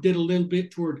Ron did a little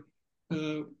bit toward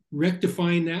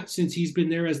rectifying that since he's been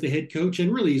there as the head coach.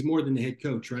 And really, he's more than the head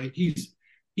coach, right? He's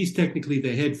he's technically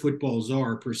the head football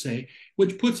czar per se,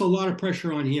 which puts a lot of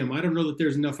pressure on him. I don't know that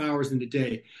there's enough hours in the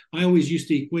day. I always used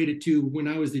to equate it to when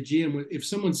I was the GM. If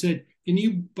someone said, "Can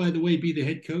you, by the way, be the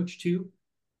head coach too?"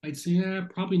 I'd say, "Yeah,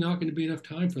 probably not going to be enough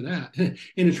time for that." And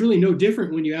it's really no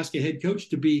different when you ask a head coach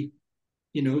to be,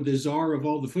 the czar of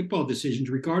all the football decisions,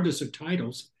 regardless of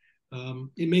titles.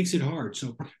 It makes it hard.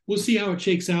 So we'll see how it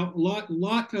shakes out.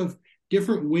 Lot of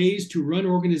different ways to run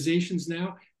organizations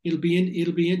now. It'll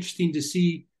be interesting to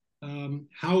see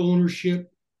how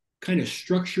ownership kind of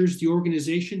structures the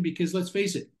organization, because let's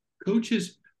face it,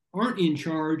 coaches aren't in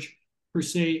charge per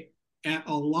se at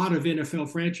a lot of NFL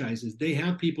franchises. They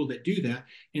have people that do that,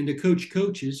 and the coach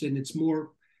coaches, and it's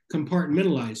more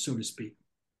compartmentalized, so to speak.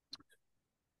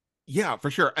 Yeah, for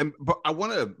sure. But I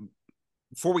want to,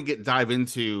 before we dive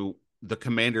into the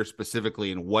Commanders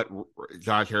specifically and what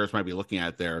Josh Harris might be looking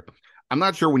at there, I'm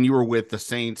not sure when you were with the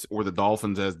Saints or the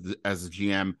Dolphins as the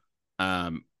GM.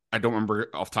 I don't remember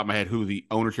off the top of my head who the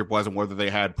ownership was and whether they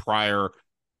had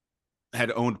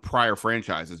owned prior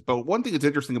franchises. But one thing that's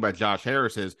interesting about Josh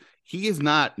Harris is he is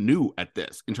not new at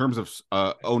this in terms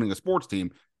of owning a sports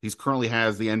team. He's currently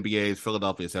has the NBA's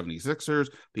Philadelphia 76ers,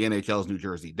 the NHL's New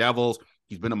Jersey Devils.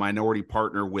 He's been a minority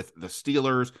partner with the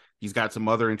Steelers. He's got some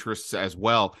other interests as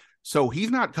well. So he's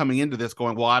not coming into this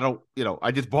going, well,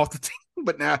 I just bought the team,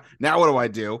 but now what do I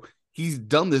do? He's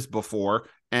done this before.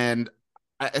 And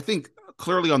I think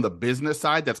clearly on the business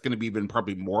side, that's going to be even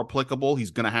probably more applicable.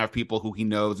 He's going to have people who he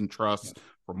knows and trusts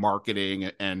for marketing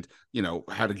and,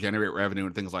 how to generate revenue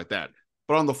and things like that.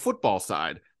 But on the football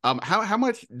side, how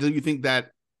much do you think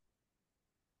that,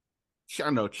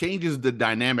 changes the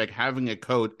dynamic having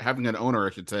an owner,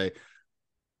 I should say,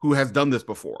 who has done this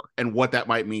before, and what that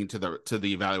might mean to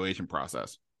the evaluation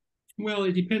process? Well,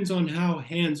 it depends on how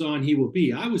hands-on he will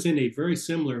be. I was in a very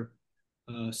similar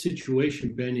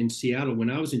situation, Ben, in Seattle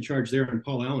when I was in charge there, and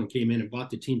Paul Allen came in and bought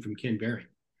the team from Ken Behring.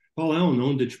 Paul Allen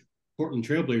owned the Portland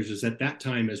Trailblazers at that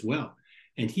time as well.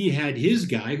 And he had his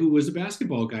guy, who was a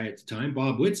basketball guy at the time,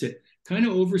 Bob Whitsitt, kind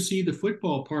of oversee the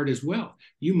football part as well.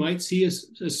 You might see a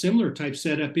similar type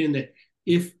setup in that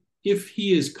if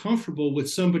he is comfortable with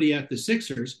somebody at the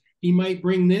Sixers, he might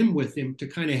bring them with him to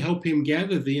kind of help him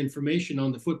gather the information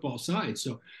on the football side.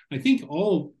 So I think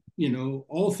all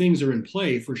things are in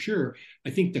play for sure. I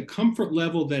think the comfort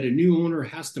level that a new owner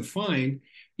has to find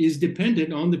is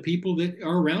dependent on the people that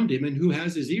are around him and who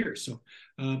has his ears. So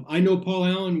I know Paul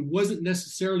Allen wasn't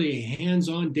necessarily a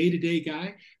hands-on day-to-day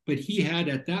guy, but he had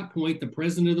at that point the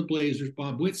president of the Blazers,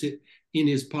 Bob Whitsitt, in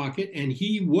his pocket, and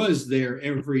he was there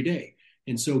every day.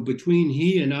 And so between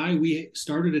he and I, we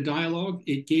started a dialogue.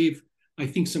 It gave, I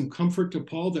think, some comfort to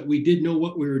Paul that we did know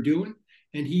what we were doing.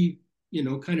 And he,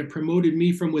 kind of promoted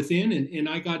me from within, and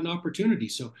I got an opportunity.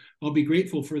 So I'll be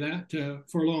grateful for that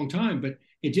for a long time. But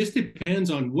it just depends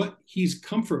on what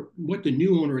the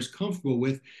new owner is comfortable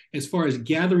with as far as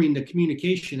gathering the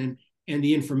communication and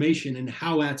the information and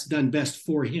how that's done best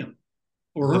for him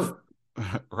or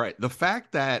her. Right. The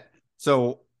fact that,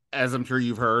 so as I'm sure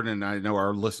you've heard, and I know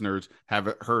our listeners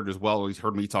have heard as well, he's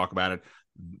heard me talk about it,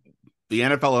 the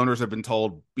NFL owners have been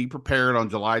told, be prepared on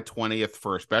July 20th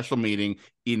for a special meeting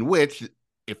in which,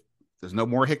 if there's no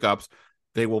more hiccups,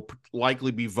 they will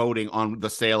likely be voting on the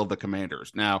sale of the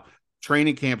Commanders. Now,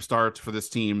 training camp starts for this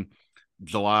team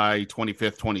July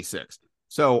 25th, 26th.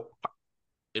 So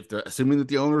if they're assuming that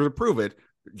the owners approve it,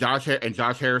 Josh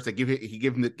Harris,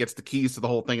 gets the keys to the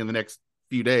whole thing in the next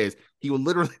few days, he will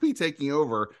literally be taking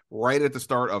over right at the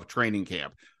start of training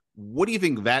camp. What do you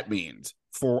think that means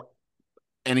for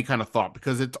any kind of thought?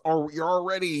 Because you're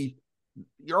already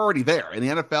there. In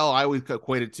the NFL, I always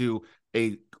equate it to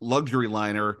a luxury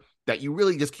liner that you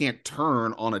really just can't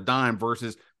turn on a dime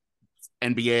versus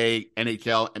NBA,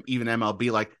 NHL, and even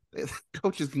MLB. Like,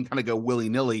 coaches can kind of go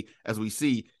willy-nilly, as we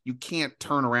see. You can't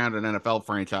turn around an NFL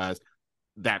franchise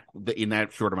that in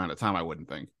that short amount of time, I wouldn't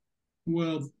think.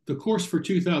 Well, the course for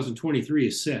 2023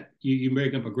 is set. You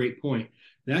make up a great point.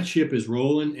 That ship is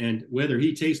rolling, and whether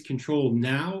he takes control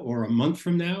now or a month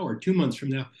from now or 2 months from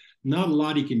now, not a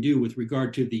lot he can do with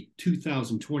regard to the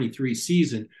 2023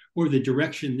 season or the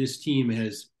direction this team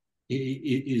is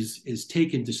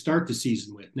taken to start the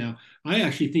season with. Now, I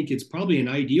actually think it's probably an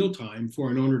ideal time for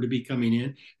an owner to be coming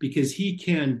in because he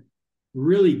can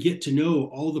really get to know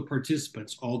all the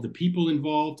participants, all the people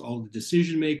involved, all the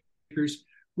decision makers,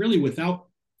 really without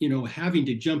having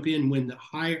to jump in when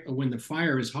the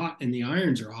fire is hot and the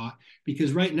irons are hot,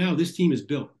 because right now this team is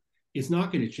built. It's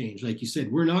not going to change. Like you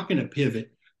said, we're not going to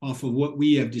pivot off of what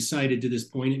we have decided to this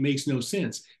point. It makes no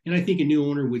sense. And I think a new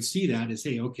owner would see that as,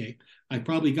 hey, okay, I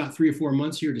probably got 3 or 4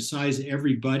 months here to size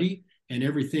everybody and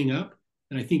everything up.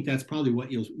 And I think that's probably what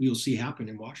you'll see happen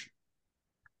in Washington.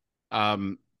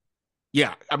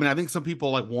 Yeah, I mean, I think some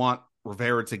people want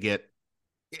Rivera to get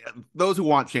those who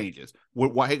want changes.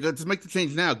 Why? Hey, let's make the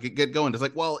change now. Get going.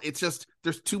 It's well, it's just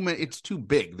there's too many. It's too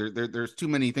big. There's too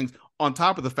many things. On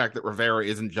top of the fact that Rivera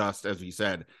isn't just, as we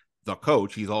said, the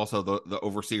coach. He's also the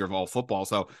overseer of all football.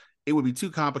 So it would be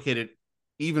too complicated,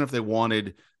 even if they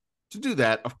wanted to do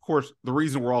that. Of course, the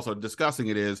reason we're also discussing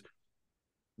it is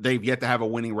they've yet to have a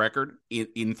winning record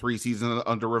in 3 seasons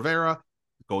under Rivera.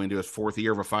 Going into his 4th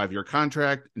year of a 5-year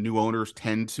contract, new owners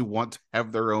tend to want to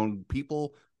have their own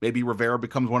people. Maybe Rivera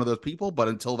becomes one of those people, but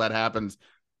until that happens,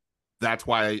 that's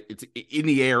why it's in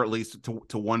the air, at least,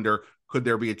 to wonder, could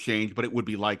there be a change? But it would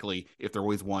be likely if there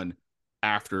was one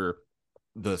after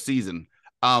the season.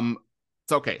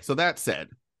 It's okay. So that said,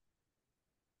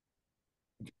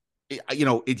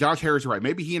 Josh Harris is right.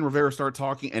 Maybe he and Rivera start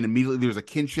talking, and immediately there's a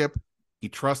kinship. He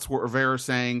trusts what Rivera's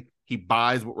saying. He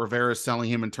buys what Rivera is selling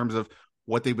him in terms of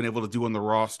what they've been able to do on the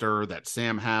roster, that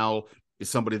Sam Howell is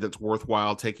somebody that's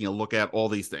worthwhile taking a look at, all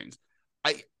these things.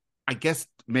 I guess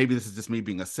maybe this is just me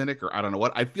being a cynic, or I don't know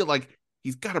what. I feel like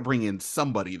he's got to bring in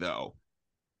somebody, though,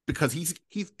 because he's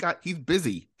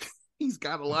busy. He's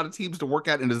got a lot of teams to work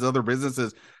at in his other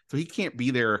businesses, so he can't be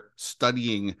there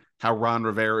studying how Ron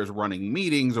Rivera is running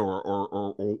meetings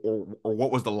or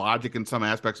what was the logic in some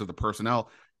aspects of the personnel.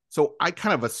 So I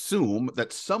kind of assume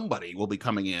that somebody will be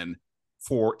coming in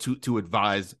to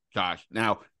advise Josh.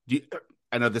 Now,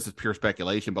 I know this is pure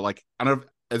speculation, but I don't know,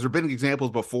 has there been examples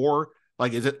before?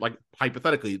 Is it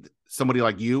hypothetically somebody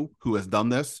like you who has done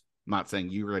this? I'm not saying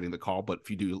you're writing the call, but if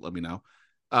you do, let me know.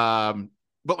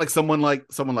 But someone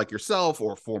like yourself,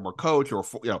 or a former coach, or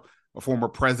a former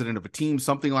president of a team,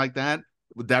 something like that.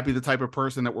 Would that be the type of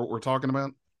person that we're talking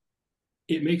about?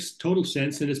 It makes total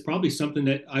sense, and it's probably something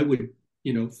that I would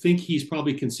think he's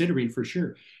probably considering for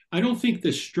sure. I don't think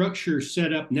the structure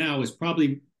set up now is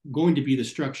probably going to be the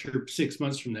structure 6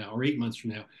 months from now or 8 months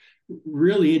from now,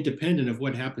 really independent of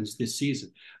what happens this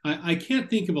season. I can't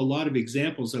think of a lot of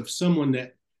examples of someone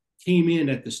that came in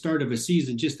at the start of a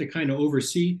season just to kind of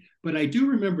oversee, but I do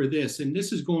remember this, and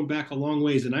this is going back a long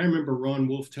ways, and I remember Ron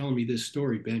Wolf telling me this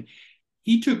story, Ben.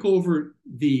 He took over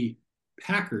the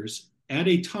Packers at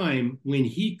a time when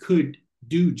he could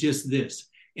do just this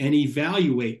and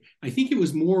evaluate. I think it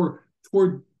was more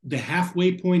toward the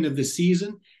halfway point of the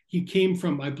season. He came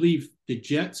from, I believe, the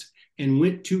Jets and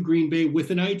went to Green Bay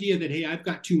with an idea that, hey, I've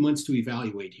got 2 months to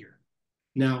evaluate here.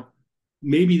 Now,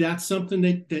 maybe that's something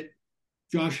that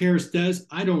Josh Harris does.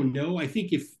 I don't know. I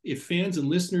think if fans and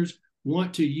listeners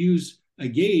want to use a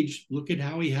gauge, look at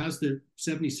how he has the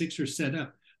 76ers set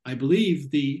up. I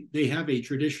believe they have a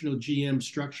traditional GM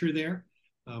structure there.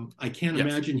 I can't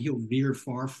imagine he'll veer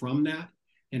far from that.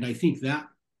 And I think that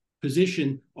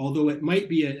position, although it might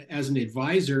be as an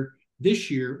advisor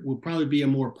this year, will probably be a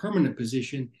more permanent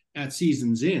position at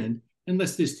season's end,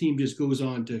 unless this team just goes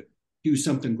on to do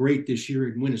something great this year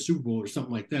and win a Super Bowl or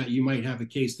something like that. You might have a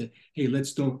case that, hey,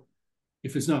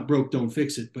 if it's not broke, don't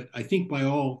fix it. But I think for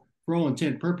all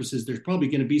intent and purposes, there's probably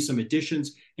going to be some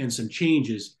additions and some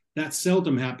changes. That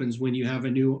seldom happens when you have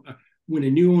when a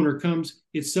new owner comes.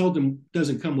 It seldom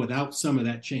doesn't come without some of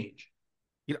that change.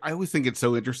 I always think it's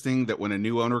so interesting that when a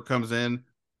new owner comes in,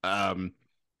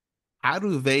 how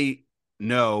do they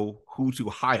know who to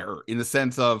hire, in the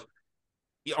sense of,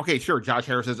 okay, sure, Josh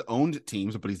Harris has owned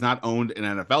teams, but he's not owned an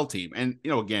NFL team. And,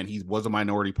 again, he was a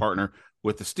minority partner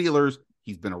with the Steelers.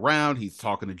 He's been around. He's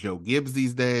talking to Joe Gibbs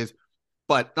these days.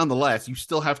 But nonetheless, you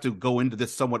still have to go into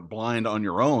this somewhat blind on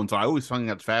your own. So I always find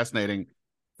that fascinating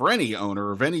for any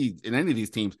owner in any of these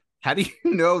teams. How do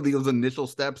you know those initial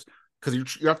steps?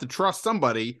 Because you have to trust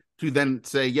somebody to then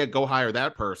say, yeah, go hire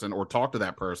that person or talk to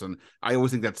that person. I always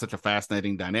think that's such a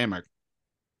fascinating dynamic.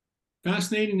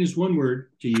 Fascinating is one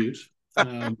word to use.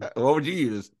 What would you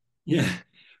use? Yeah.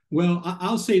 Well,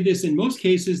 I'll say this. In most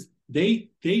cases, they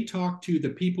talk to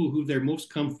the people who they're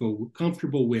most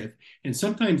comfortable with. And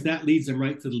sometimes that leads them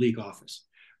right to the league office,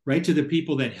 right to the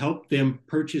people that helped them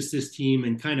purchase this team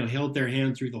and kind of held their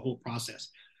hand through the whole process.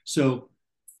 So,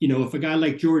 if a guy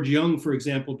like George Young, for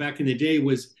example, back in the day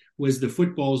was the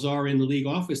football czar in the league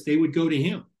office, they would go to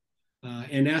him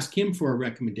and ask him for a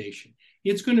recommendation.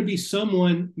 It's going to be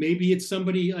someone, maybe it's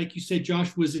somebody, like you said,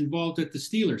 Josh was involved at the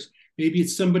Steelers. Maybe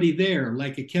it's somebody there,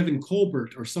 like a Kevin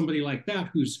Colbert or somebody like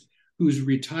that, who's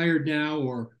retired now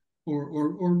or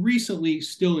recently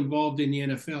still involved in the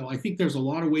NFL. I think there's a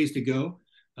lot of ways to go.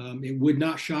 It would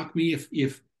not shock me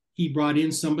if he brought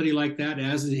in somebody like that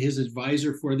as his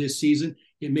advisor for this season.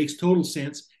 It makes total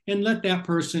sense. And let that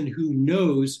person who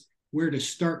knows where to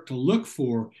start to look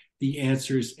for the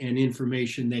answers and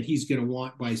information that he's going to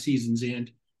want by season's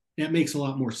end. That makes a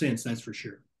lot more sense, that's for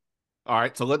sure. All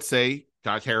right, so let's say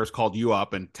Josh Harris called you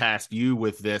up and tasked you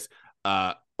with this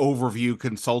overview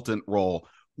consultant role.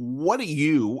 What are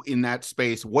you in that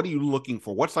space? What are you looking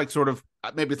for? What's like sort of,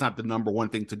 maybe it's not the number one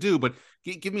thing to do, but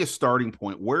give me a starting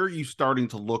point. Where are you starting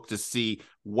to look to see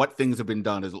what things have been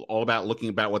done? Is it all about looking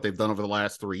about what they've done over the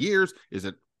last 3 years? Is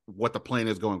it what the plan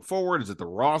is going forward? Is it the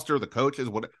roster, the coaches?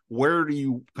 Where do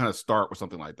you kind of start with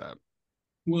something like that?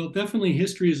 Well, definitely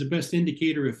history is the best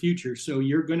indicator of future. So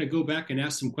you're going to go back and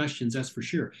ask some questions, that's for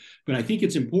sure. But I think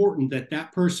it's important that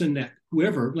that person, that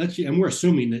whoever, and we're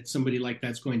assuming that somebody like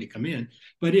that's going to come in,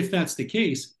 but if that's the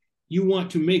case, you want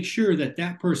to make sure that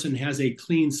that person has a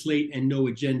clean slate and no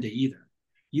agenda either.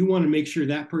 You want to make sure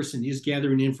that person is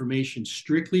gathering information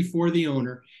strictly for the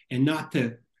owner and not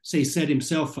to, say, set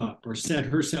himself up or set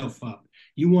herself up.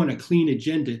 You want a clean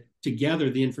agenda to gather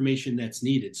the information that's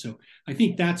needed. So I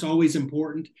think that's always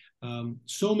important.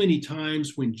 So many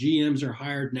times when GMs are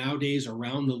hired nowadays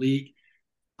around the league,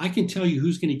 I can tell you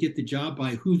who's going to get the job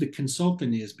by who the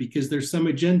consultant is, because there's some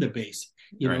agenda base,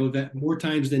 that more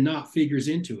times than not figures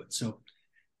into it. So,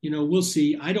 we'll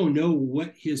see. I don't know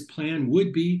what his plan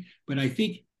would be, but I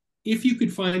think if you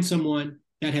could find someone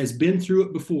that has been through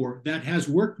it before, that has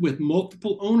worked with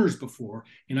multiple owners before,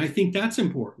 and I think that's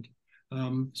important.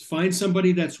 Find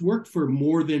somebody that's worked for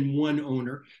more than one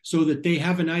owner so that they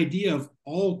have an idea of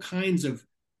all kinds of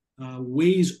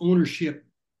ways ownership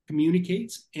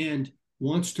communicates and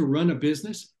wants to run a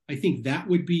business. I think that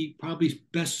would be probably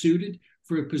best suited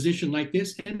for a position like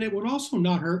this. And it would also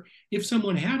not hurt if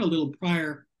someone had a little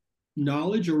prior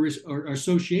knowledge or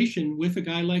association with a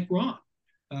guy like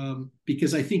Ron.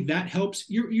 Because I think that helps.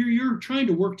 You're trying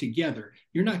to work together.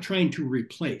 You're not trying to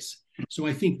replace. So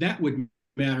I think that would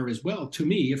matter as well. To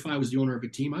me, if I was the owner of a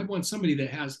team, I'd want somebody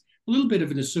that has a little bit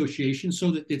of an association so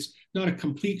that it's not a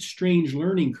complete strange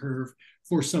learning curve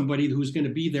for somebody who's going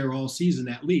to be there all season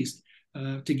at least,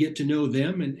 to get to know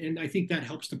them. And I think that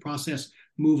helps the process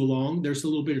move along. There's a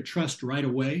little bit of trust right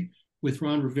away with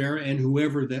Ron Rivera and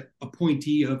whoever the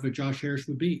appointee of Josh Harris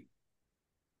would be.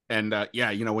 And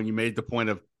when you made the point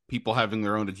of people having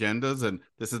their own agendas, and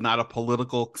this is not a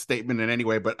political statement in any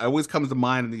way, but it always comes to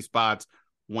mind in these spots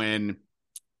when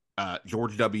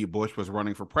George W. Bush was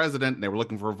running for president and they were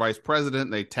looking for a vice president,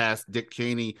 and they tasked Dick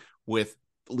Cheney with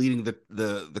leading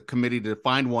the committee to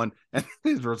find one, and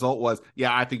his result was,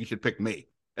 I think you should pick me.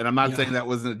 And I'm not saying that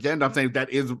was an agenda. I'm saying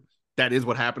that is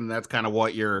what happened, and that's kind of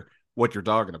what you're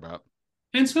talking about.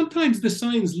 And sometimes the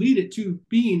signs lead it to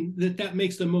being that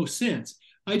makes the most sense.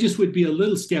 I just would be a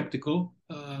little skeptical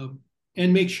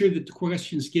and make sure that the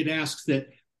questions get asked that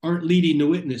aren't leading the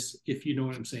witness, if you know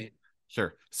what I'm saying.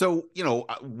 Sure. So,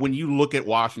 when you look at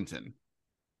Washington,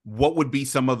 what would be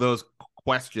some of those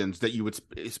questions that you would,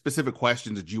 specific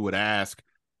questions that you would ask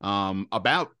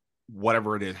about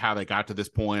whatever it is, how they got to this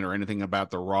point, or anything about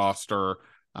the roster?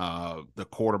 The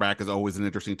quarterback is always an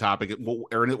interesting topic.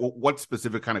 What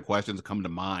specific kind of questions come to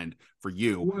mind for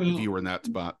you if you were in that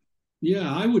spot?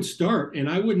 Yeah, I would start, and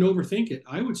I wouldn't overthink it.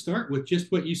 I would start with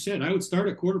just what you said. I would start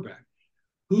at quarterback.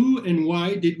 Who and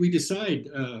why did we decide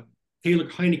Taylor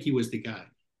Heineke was the guy?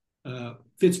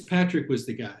 Fitzpatrick was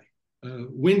the guy.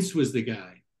 Wentz was the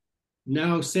guy.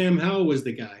 Now Sam Howell was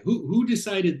the guy. Who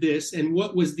decided this, and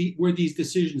what were these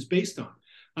decisions based on?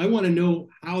 I want to know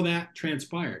how that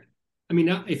transpired. I mean,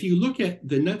 now, if you look at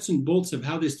the nuts and bolts of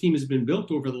how this team has been built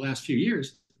over the last few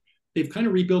years, they've kind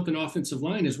of rebuilt an offensive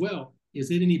line as well. Is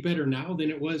it any better now than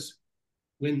it was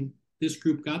when this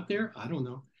group got there? I don't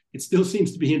know. It still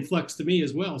seems to be in flux to me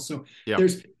as well. So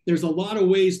there's a lot of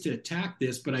ways to attack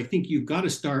this, but I think you've got to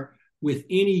start with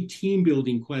any team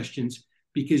building questions,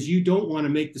 because you don't want to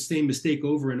make the same mistake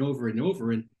over and over and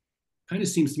over. And kind of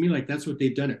seems to me like that's what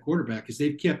they've done at quarterback, is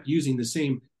they've kept using the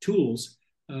same tools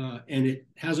and it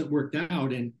hasn't worked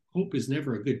out. And hope is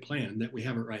never a good plan that we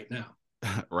have it right now.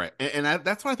 Right. And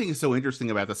that's what I think is so interesting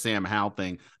about the Sam Howell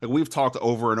thing. Like, we've talked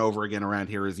over and over again around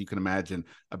here, as you can imagine,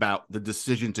 about the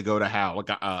decision to go to Howell, like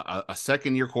a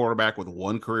second-year quarterback with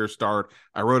one career start.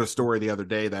 I wrote a story the other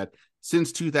day that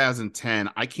since 2010,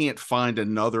 I can't find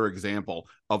another example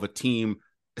of a team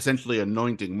essentially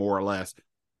anointing, more or less,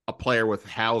 a player with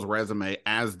Howell's resume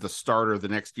as the starter the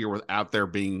next year without there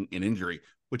being an injury,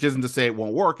 which isn't to say it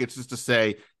won't work. It's just to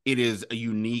say it is a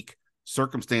unique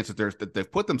circumstance that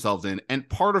they've put themselves in. And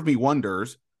part of me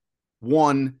wonders,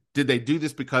 one, did they do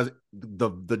this because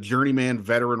the journeyman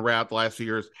veteran route the last few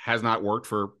years has not worked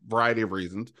for a variety of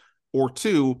reasons? Or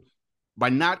two, by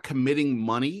not committing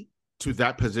money to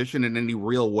that position in any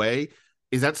real way,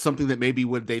 is that something that maybe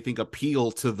would they think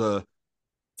appeal to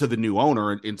to the new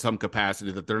owner in some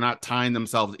capacity, that they're not tying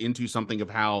themselves into something of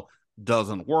how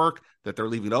doesn't work, that they're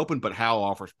leaving it open, but Howell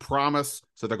offers promise,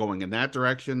 so they're going in that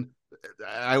direction.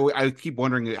 I keep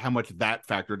wondering how much that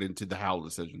factored into the Howell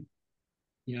decision.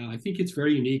 Yeah, I think it's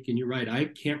very unique, and you're right. I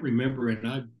can't remember, and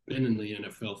I've been in the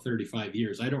NFL 35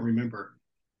 years. I don't remember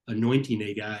anointing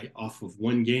a guy off of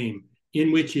one game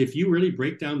in which, if you really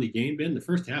break down the game, Ben, the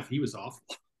first half he was awful.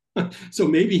 So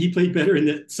maybe he played better in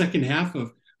the second half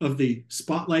of the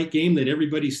spotlight game that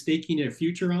everybody's staking their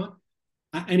future on.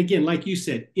 And again, like you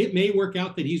said, it may work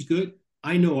out that he's good.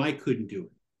 I know I couldn't do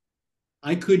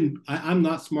it. I'm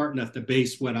not smart enough to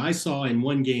base what I saw in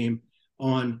one game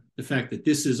on the fact that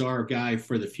this is our guy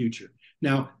for the future.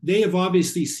 Now, they have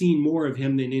obviously seen more of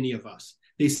him than any of us.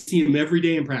 They see him every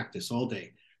day in practice, all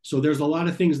day. So there's a lot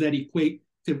of things that equate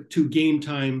to game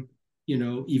time,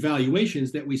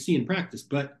 evaluations that we see in practice.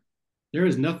 But there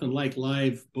is nothing like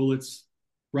live bullets,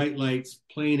 bright lights,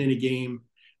 playing in a game.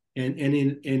 And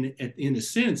in a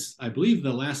sense, I believe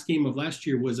the last game of last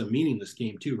year was a meaningless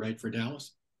game too, right, for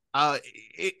Dallas?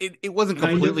 It wasn't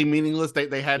completely meaningless.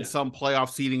 They had some playoff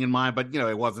seeding in mind, but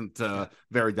it wasn't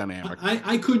very dynamic.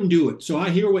 I couldn't do it. So I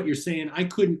hear what you're saying. I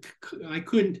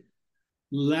couldn't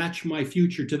latch my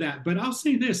future to that. But I'll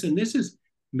say this, and this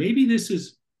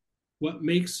is what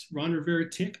makes Ron Rivera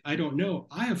tick. I don't know.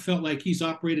 I have felt like he's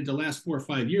operated the last 4 or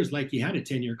 5 years like he had a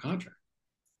 10-year contract.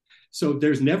 So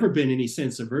there's never been any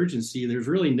sense of urgency. There's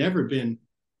really never been.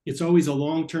 It's always a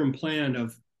long-term plan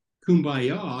of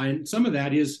kumbaya, and some of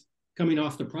that is coming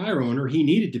off the prior owner. He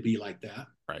needed to be like that,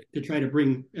 right, to try to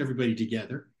bring everybody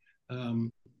together.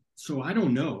 So I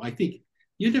don't know. I think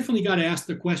you definitely got to ask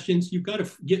the questions. You've got to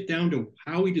get down to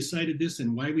how we decided this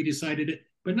and why we decided it,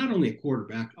 but not only a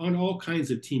quarterback, on all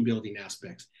kinds of team building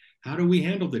aspects. How do we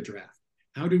handle the draft?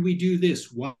 How did we do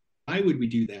this? Why would we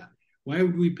do that? Why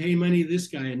would we pay money to this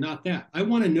guy and not that? I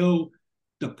want to know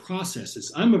the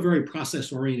processes. I'm a very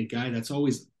process-oriented guy. That's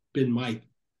always been my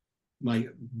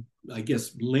I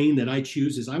guess lane that I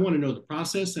choose. Is I want to know the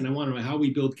process, and I want to know how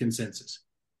we build consensus.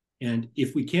 And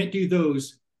if we can't do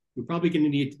those, we're probably going to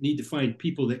need to find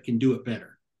people that can do it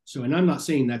better. So, and I'm not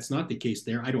saying that's not the case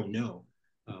there. I don't know.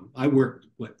 I worked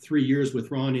 3 years with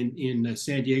Ron in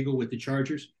San Diego with the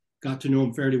Chargers. Got to know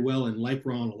him fairly well and like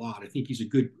Ron a lot. I think he's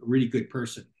a really good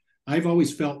person. I've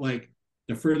always felt like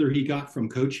the further he got from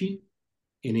coaching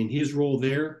and in his role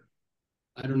there,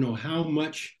 I don't know how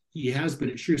much he has, but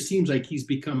it sure seems like he's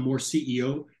become more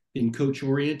CEO than coach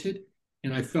oriented.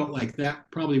 And I felt like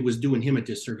that probably was doing him a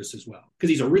disservice as well, because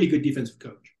he's a really good defensive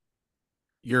coach.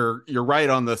 You're right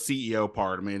on the CEO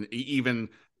part. I mean,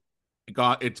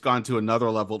 it's gone to another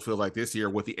level, it feels like, this year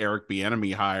with the Eric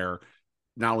Bieniemy hire.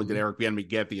 Not only did Eric Bieniemy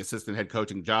get the assistant head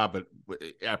coaching job, but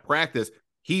at practice,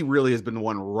 he really has been the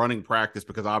one running practice,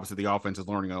 because obviously the offense is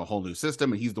learning a whole new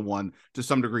system, and he's the one to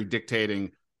some degree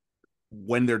dictating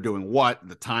when they're doing what,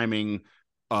 the timing,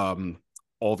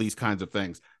 all these kinds of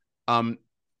things.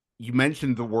 You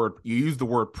mentioned you used the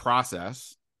word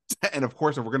process. And of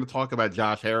course, if we're going to talk about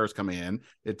Josh Harris coming in,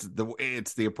 it's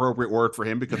the appropriate word for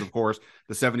him, because of course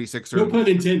the 76ers. No pun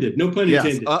intended. No pun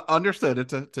intended. Understood.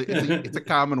 It's a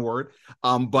common word.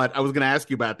 But I was going to ask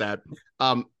you about that.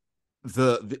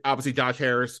 The obviously Josh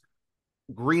Harris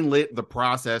greenlit the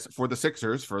process for the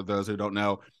Sixers. For those who don't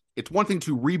know, it's one thing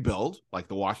to rebuild like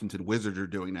the Washington Wizards are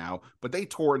doing now, but they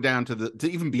tore it down to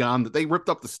even beyond that. They ripped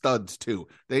up the studs too.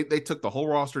 They took the whole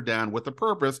roster down with the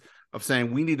purpose of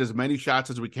saying, we need as many shots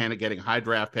as we can at getting high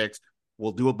draft picks.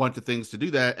 We'll do a bunch of things to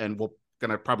do that, and we're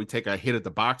going to probably take a hit at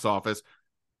the box office.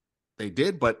 They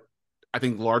did, but I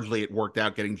think largely it worked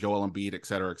out, getting Joel Embiid, et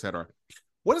cetera, et cetera.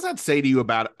 What does that say to you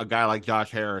about a guy like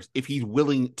Josh Harris if he's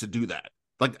willing to do that?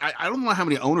 Like, I don't know how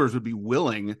many owners would be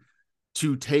willing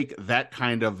to take that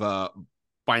kind of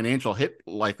financial hit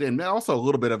like that, and also a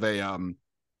little bit of a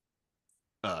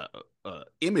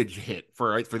image hit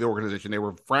for the organization. It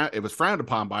was frowned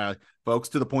upon by folks,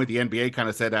 to the point the NBA kind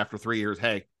of said after 3 years,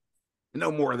 hey,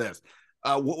 no more of this.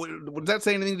 Does that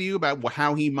say anything to you about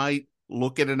how he might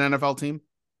look at an NFL team?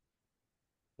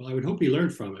 Well, I would hope he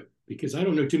learned from it, because I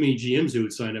don't know too many GMs who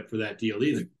would sign up for that deal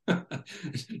either.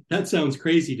 That sounds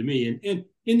crazy to me. And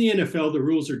in the NFL, the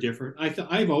rules are different.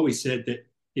 I've always said that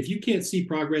if you can't see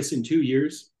progress in 2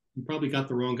 years, you probably got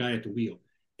the wrong guy at the wheel.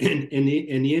 And the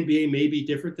NBA may be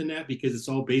different than that, because it's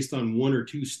all based on 1 or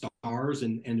 2 stars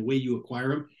and the way you acquire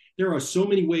them. There are so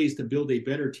many ways to build a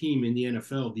better team in the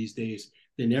NFL these days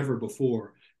than ever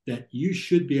before, that you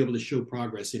should be able to show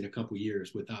progress in a couple of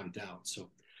years without a doubt. So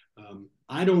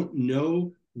I don't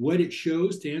know what it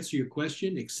shows, to answer your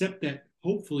question, except that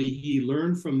hopefully he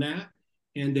learned from that,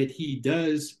 and that he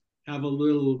does have a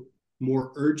little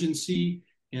more urgency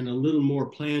and a little more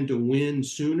plan to win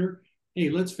sooner. Hey,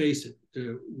 let's face it,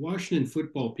 the Washington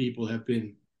football people have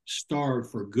been starved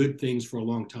for good things for a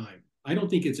long time. I don't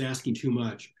think it's asking too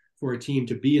much for a team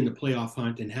to be in the playoff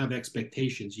hunt and have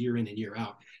expectations year in and year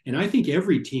out. And I think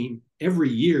every team, every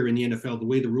year in the NFL, the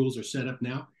way the rules are set up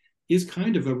now, is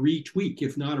kind of a retweak,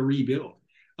 if not a rebuild.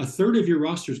 A third of your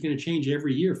roster is going to change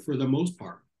every year for the most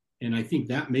part. And I think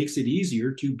that makes it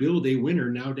easier to build a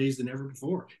winner nowadays than ever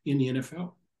before in the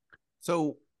NFL.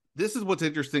 So this is what's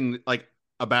interesting, like,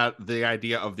 about the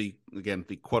idea of the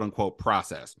quote unquote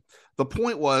process. The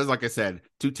point was, like I said,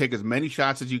 to take as many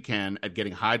shots as you can at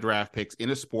getting high draft picks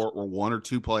in a sport where one or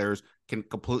two players can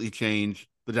completely change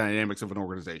the dynamics of an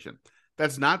organization.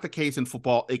 That's not the case in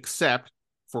football, except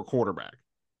for quarterback.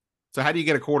 So how do you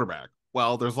get a quarterback?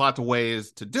 Well, there's lots of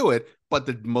ways to do it, but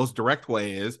the most direct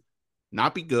way is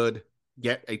not be good,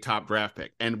 get a top draft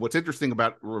pick. And what's interesting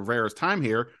about Rivera's time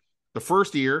here, the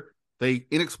first year, they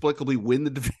inexplicably win the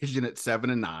division at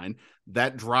 7-9.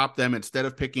 That dropped them, instead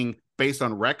of picking based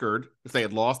on record. If they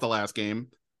had lost the last game,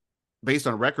 based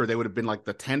on record, they would have been like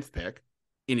the 10th pick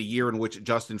in a year in which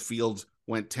Justin Fields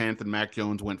went 10th and Mac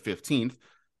Jones went 15th.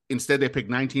 Instead, they picked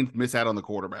 19th, miss out on the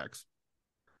quarterbacks.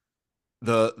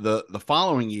 The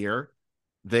following year,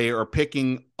 they are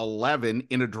picking 11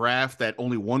 in a draft that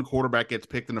only one quarterback gets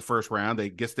picked in the first round. They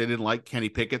guess they didn't like Kenny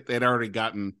Pickett. They'd already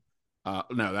gotten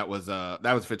no, that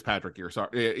was Fitzpatrick year.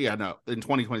 Sorry. Yeah, no, in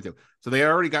 2022. So they had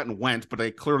already gotten Wentz, but they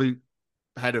clearly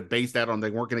had to base that on they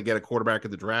weren't going to get a quarterback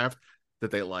in the draft that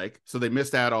they like. So they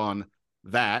missed out on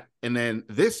that. And then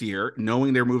this year,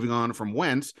 knowing they're moving on from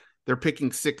Wentz, they're picking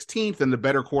 16th, and the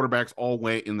better quarterbacks all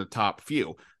went in the top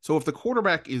few. So if the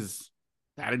quarterback is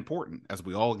that important, as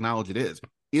we all acknowledge it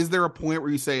is there a point where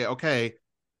you say, okay,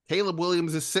 Caleb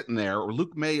Williams is sitting there, or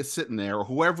Luke May is sitting there, or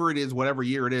whoever it is, whatever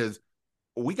year it is,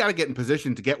 we got to get in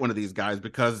position to get one of these guys,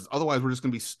 because otherwise we're just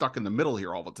going to be stuck in the middle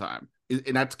here all the time.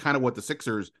 And that's kind of what the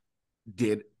Sixers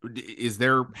did.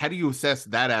 How do you assess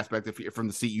that aspect from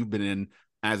the seat you've been in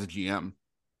as a GM?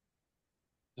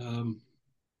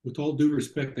 With all due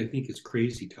respect, I think it's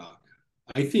crazy talk.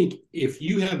 I think if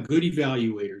you have good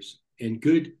evaluators and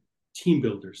good team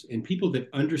builders and people that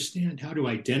understand how to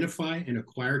identify and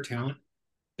acquire talent,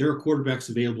 there are quarterbacks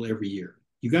available every year.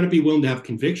 You got to be willing to have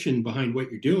conviction behind what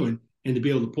you're doing and to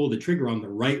be able to pull the trigger on the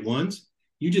right ones.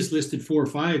 You just listed 4 or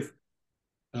 5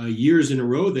 years in a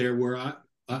row there where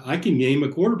I can name a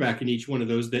quarterback in each one of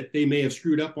those that they may have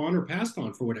screwed up on or passed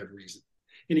on for whatever reason.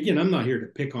 And again, I'm not here to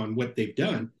pick on what they've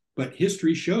done, but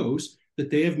history shows that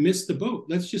they have missed the boat.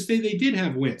 Let's just say they did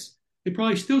have Wentz. They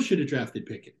probably still should have drafted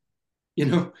Pickett.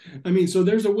 So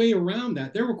there's a way around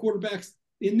that. There were quarterbacks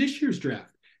in this year's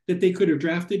draft that they could have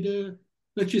drafted,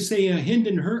 let's just say,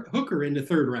 Hendon Hooker in the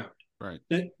 3rd round. Right.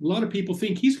 That a lot of people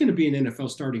think he's going to be an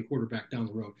NFL starting quarterback down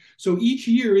the road. So each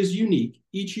year is unique.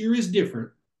 Each year is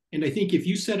different. And I think if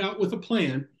you set out with a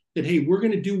plan that, hey, we're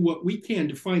going to do what we can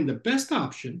to find the best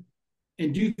option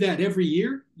and do that every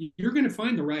year, you're going to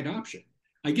find the right option.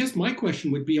 I guess my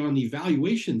question would be on the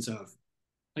evaluations of,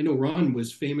 I know Ron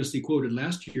was famously quoted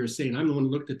last year as saying, I'm the one who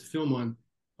looked at the film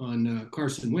on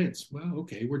Carson Wentz. Well,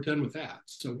 okay, we're done with that.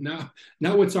 So now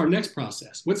what's our next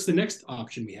process? What's the next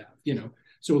option we have?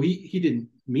 So he didn't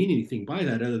mean anything by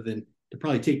that other than to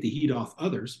probably take the heat off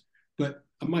others. But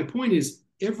my point is,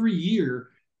 every year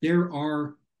there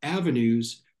are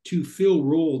avenues to fill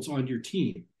roles on your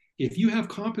team. If you have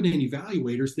competent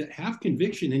evaluators that have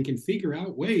conviction and can figure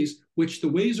out ways, which the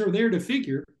ways are there to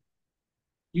figure,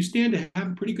 you stand to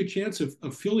have a pretty good chance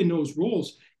of filling those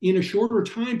roles in a shorter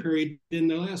time period than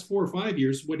the last 4 or 5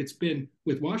 years, what it's been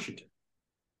with Washington.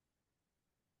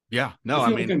 Yeah, no, I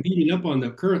feel like I'm beating up on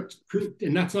the current,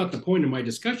 and that's not the point of my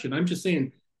discussion. I'm just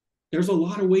saying there's a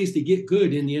lot of ways to get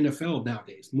good in the NFL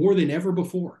nowadays, more than ever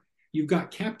before. You've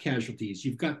got cap casualties.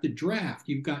 You've got the draft.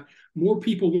 You've got more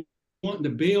people wanting to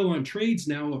bail on trades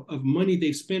now of money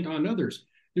they've spent on others.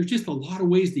 There's just a lot of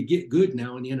ways to get good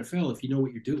now in the NFL if you know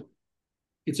what you're doing.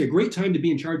 It's a great time to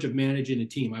be in charge of managing a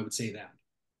team. I would say that.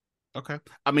 Okay.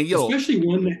 I mean, especially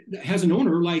one that has an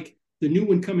owner like the new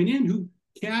one coming in who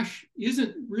cash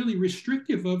isn't really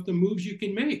restrictive of the moves you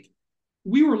can make.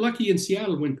 We were lucky in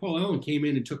Seattle when Paul Allen came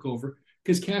in and took over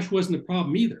because cash wasn't a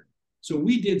problem either. So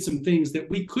we did some things that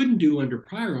we couldn't do under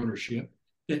prior ownership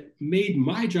that made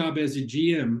my job as a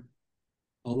GM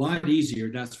a lot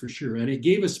easier, that's for sure. And it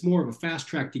gave us more of a fast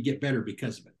track to get better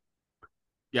because of it.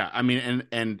 Yeah, I mean,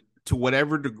 and to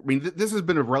whatever degree, I mean, this has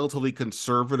been a relatively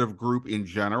conservative group in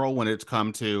general when it's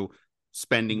come to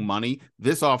spending money.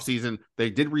 This offseason,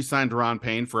 they did re-sign Deron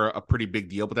Payne for a pretty big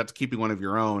deal, but that's keeping one of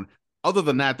your own. Other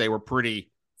than that, they were pretty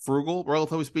frugal,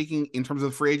 relatively speaking, in terms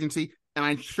of free agency. and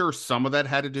I'm sure some of that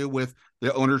had to do with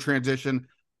the owner transition.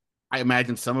 I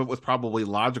imagine some of it was probably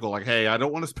logical, like, hey, I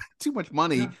don't want to spend too much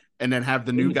money, and then have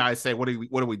the new guys say, what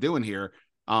are we doing here?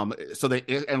 So they,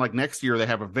 and like next year they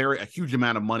have a huge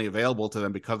amount of money available to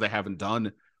them because they haven't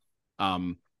done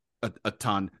a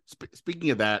ton.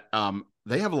 Speaking of that,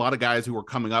 they have a lot of guys who are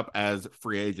coming up as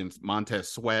free agents.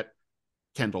 Montez Sweat,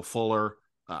 Kendall Fuller,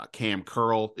 Cam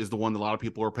Curl is the one that a lot of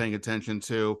people are paying attention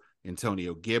to.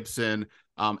 Antonio Gibson,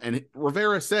 and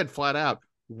Rivera said flat out,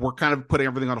 we're kind of putting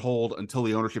everything on hold until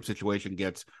the ownership situation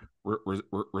gets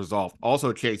resolved.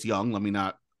 Also, Chase Young, let me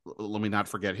not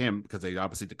forget him, because they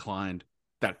obviously declined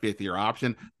that 5th-year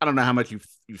option. I don't know how much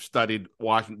you've studied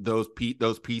watching those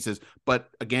pieces, but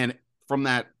again, from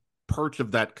that perch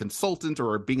of that consultant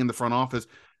or being in the front office,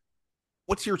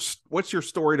 what's your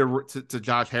story to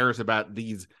Josh Harris about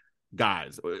these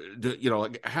guys?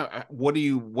 What do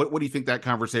you think that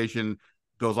conversation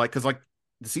goes like? Because like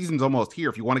the season's almost here.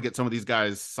 If you want to get some of these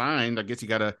guys signed, I guess you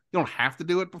don't have to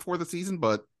do it before the season,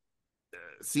 but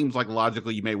it seems like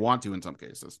logically you may want to in some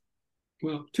cases.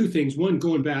 Well, two things. One,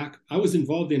 going back, I was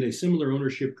involved in a similar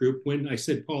ownership group when I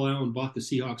said Paul Allen bought the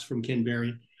Seahawks from Ken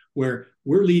Berry, where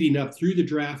we're leading up through the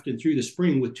draft and through the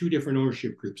spring with 2 different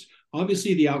ownership groups.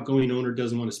 Obviously, the outgoing owner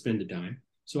doesn't want to spend a dime.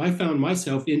 So I found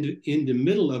myself in the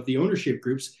middle of the ownership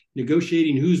groups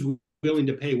negotiating who's willing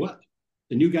to pay what.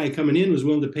 The new guy coming in was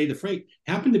willing to pay the freight.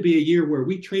 Happened to be a year where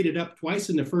we traded up twice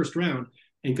in the first round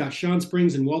and got Sean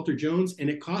Springs and Walter Jones, and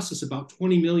it cost us about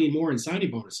 $20 million more in signing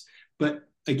bonus. But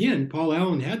again, Paul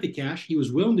Allen had the cash. He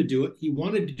was willing to do it. He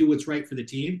wanted to do what's right for the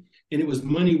team, and it was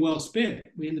money well spent.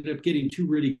 We ended up getting 2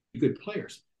 really good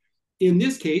players. In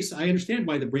this case, I understand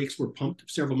why the brakes were pumped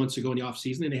several months ago in the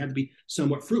offseason, and they had to be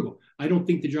somewhat frugal. I don't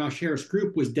think the Josh Harris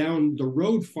group was down the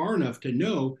road far enough to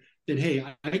know that, hey,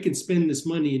 I can spend this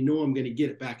money and know I'm going to get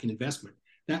it back in investment.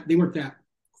 That they weren't that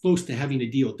close to having a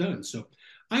deal done. So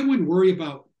I wouldn't worry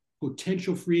about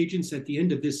potential free agents at the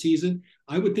end of this season.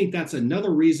 I would think that's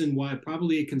another reason why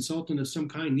probably a consultant of some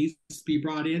kind needs to be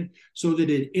brought in so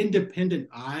that an independent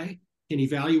eye can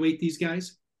evaluate these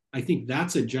guys. I think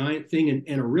that's a giant thing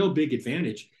and a real big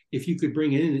advantage if you could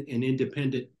bring in an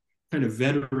independent kind of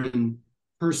veteran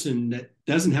person that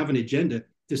doesn't have an agenda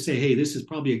to say, hey, this is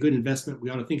probably a good investment. We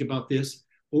ought to think about this.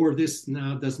 Or this,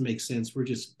 no, it doesn't make sense. We're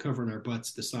just covering our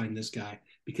butts to sign this guy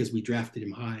because we drafted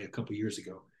him high a couple years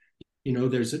ago.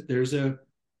 There's a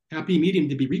happy medium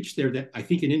to be reached there that I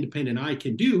think an independent eye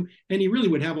can do. And he really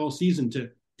would have all season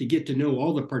to get to know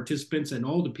all the participants and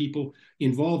all the people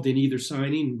involved in either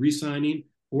signing, re-signing,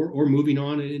 or moving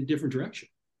on in a different direction.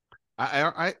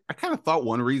 I kind of thought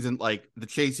one reason, like the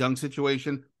Chase Young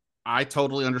situation, I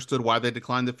totally understood why they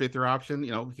declined the 5th-year option.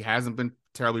 He hasn't been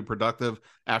terribly productive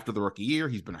after the rookie year.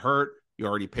 He's been hurt. You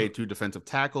already paid 2 defensive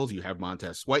tackles. You have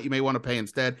Montez Sweat you may want to pay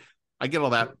instead. I get all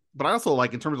that. But I also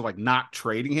like, in terms of like not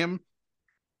trading him,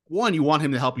 one, you want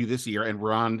him to help you this year, and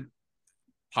Ron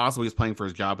possibly is playing for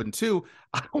his job. And 2,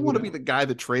 I don't want to be the guy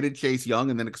that traded Chase Young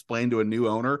and then explained to a new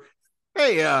owner,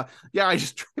 hey, I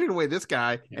just traded away this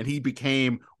guy and he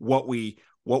became what we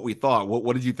thought.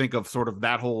 What did you think of sort of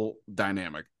that whole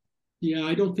dynamic? Yeah,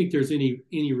 I don't think there's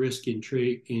any risk in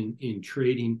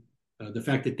trading. The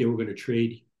fact that they were going to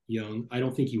trade Young, I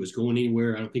don't think he was going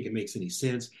anywhere. I don't think it makes any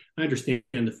sense. I understand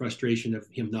the frustration of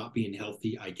him not being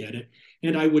healthy. I get it.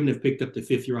 And I wouldn't have picked up the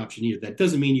 5th-year option either. That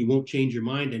doesn't mean you won't change your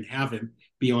mind and have him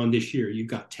beyond this year. You've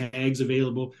got tags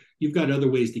available. You've got other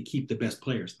ways to keep the best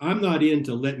players. I'm not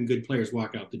into letting good players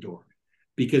walk out the door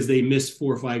because they miss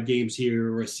 4 or 5 games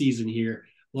here or a season here.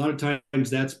 A lot of times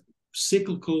that's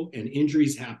cyclical and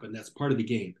injuries happen. That's part of the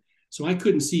game. So I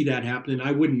couldn't see that happening.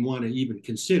 I wouldn't want to even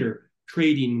consider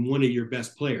trading one of your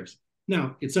best players.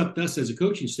 Now, it's up to us as a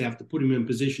coaching staff to put him in a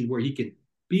position where he can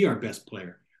be our best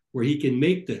player, where he can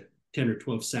make the 10 or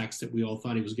 12 sacks that we all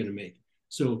thought he was going to make.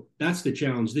 So that's the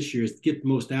challenge this year, is to get the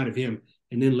most out of him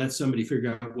and then let somebody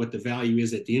figure out what the value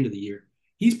is at the end of the year.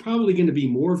 He's probably going to be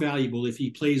more valuable if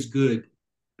he plays good,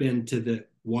 Ben, to the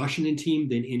Washington team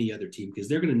than any other team, because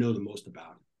they're going to know the most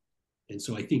about him. And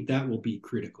so I think that will be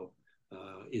critical,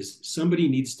 is somebody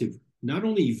needs to not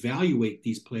only evaluate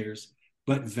these players,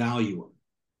 but value them.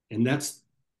 And that's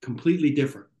completely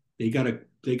different. They got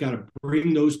to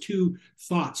bring those 2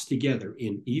 thoughts together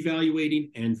in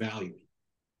evaluating and valuing.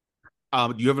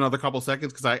 Do you have another couple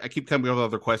seconds? Because I keep coming up with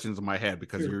other questions in my head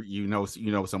because Sure. you know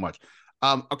so much.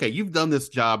 Okay, you've done this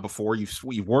job before.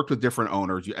 You've worked with different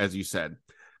owners, as you said.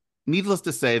 Needless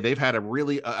to say, they've had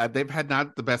they've had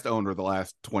not the best owner the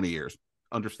last 20 years.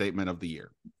 Understatement of the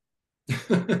year.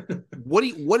 What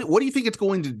do you think it's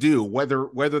going to do?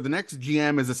 Whether the next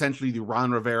GM is essentially the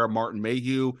Ron Rivera, Martin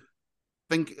Mayhew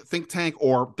think tank,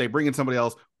 or they bring in somebody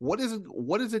else? what is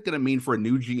it going to mean for a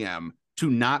new GM to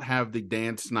not have the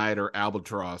Dan Snyder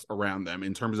albatross around them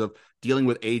in terms of dealing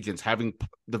with agents, having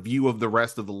the view of the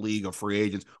rest of the league of free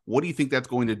agents? What do you think that's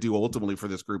going to do ultimately for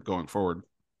this group going forward?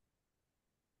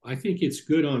 I think it's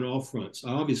good on all fronts.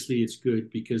 Obviously, it's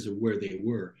good because of where they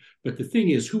were. But the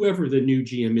thing is, whoever the new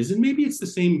GM is, and maybe it's the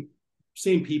same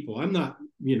people. I'm not,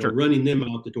 Sure. running them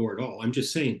out the door at all. I'm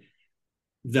just saying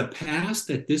the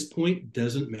past at this point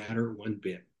doesn't matter one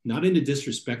bit. Not in a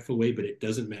disrespectful way, but it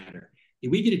doesn't matter.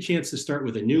 If we get a chance to start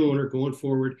with a new owner going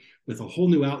forward with a whole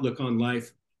new outlook on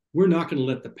life, we're not going to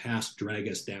let the past drag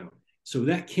us down. So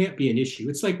that can't be an issue.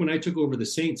 It's like when I took over the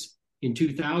Saints in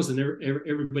 2000,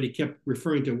 everybody kept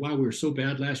referring to, wow, we were so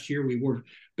bad last year. We wore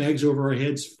bags over our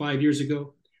heads 5 years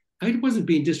ago. I wasn't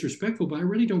being disrespectful, but I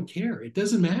really don't care. It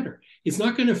doesn't matter. It's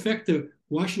not going to affect the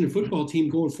Washington football team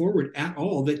going forward at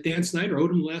all that Dan Snyder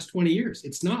owed him the last 20 years.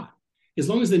 It's not. As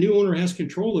long as the new owner has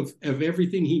control of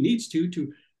everything he needs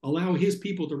to allow his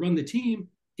people to run the team,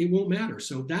 it won't matter.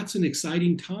 So that's an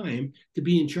exciting time to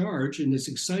be in charge, and it's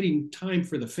exciting time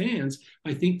for the fans,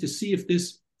 I think, to see if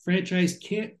this franchise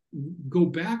can't go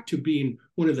back to being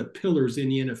one of the pillars in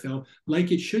the NFL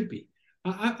like it should be.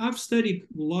 I've studied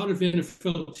a lot of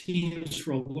NFL teams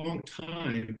for a long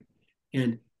time,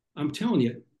 and I'm telling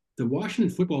you, the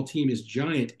Washington football team is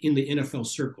giant in the NFL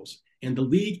circles, and the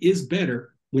league is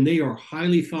better when they are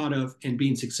highly thought of and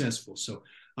being successful. So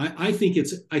I think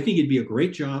it'd be a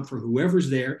great job for whoever's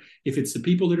there. If it's the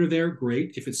people that are there,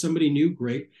 great. If it's somebody new,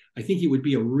 great. I think it would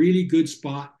be a really good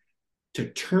spot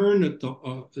to turn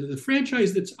the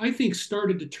franchise that's, I think,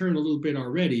 started to turn a little bit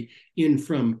already in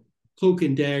from cloak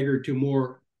and dagger to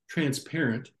more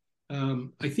transparent.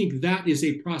 I think that is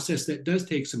a process that does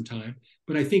take some time,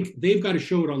 but I think they've got to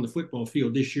show it on the football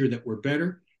field this year that we're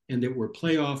better and that we're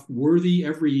playoff worthy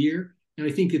every year. And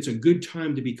I think it's a good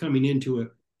time to be coming into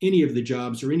any of the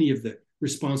jobs or any of the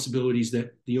responsibilities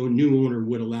that the new owner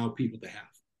would allow people to have.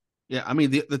 Yeah, I mean,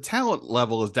 the talent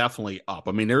level is definitely up.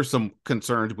 I mean, there's some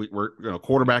concerns. We're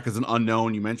quarterback is an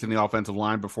unknown. You mentioned the offensive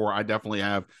line before. I definitely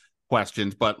have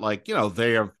questions, but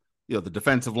they have, the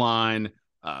defensive line,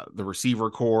 the receiver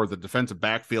core, the defensive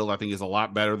backfield, I think is a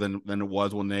lot better than it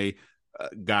was when they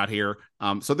got here.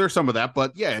 So there's some of that,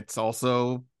 but yeah, it's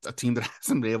also a team that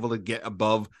hasn't been able to get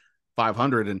above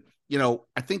 500. And,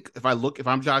 I think if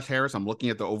I'm Josh Harris, I'm looking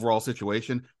at the overall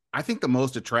situation. I think the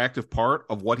most attractive part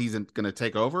of what he's going to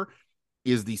take over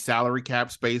is the salary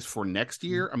cap space for next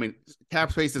year. I mean,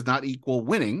 cap space does not equal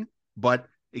winning, but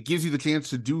it gives you the chance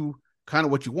to do kind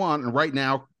of what you want. And right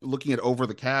now, looking at over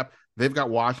the cap, they've got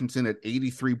Washington at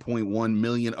 83.1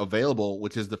 million available,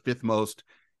 which is the fifth most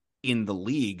in the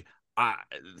league.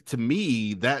 To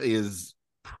me, that is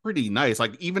pretty nice.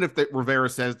 Like, even if Rivera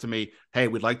says to me, hey,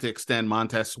 we'd like to extend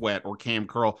Montez Sweat or Cam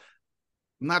Curl,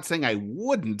 I'm not saying I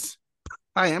wouldn't.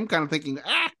 I am kind of thinking,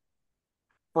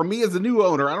 for me as a new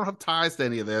owner, I don't have ties to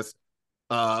any of this.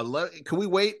 Can we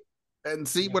wait and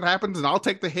see what happens? And I'll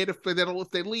take the hit if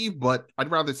they leave, but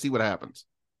I'd rather see what happens.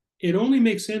 It only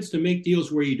makes sense to make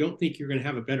deals where you don't think you're going to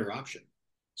have a better option.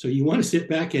 So you want to sit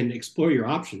back and explore your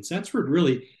options. That's what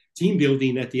really team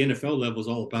building at the NFL level is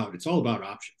all about. It's all about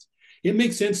options. It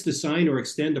makes sense to sign or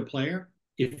extend a player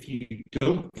if you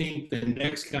don't think the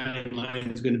next guy in line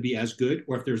is going to be as good,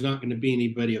 or if there's not going to be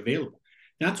anybody available.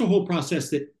 That's a whole process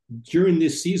that during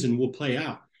this season will play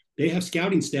out. They have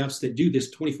scouting staffs that do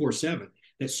this 24/7,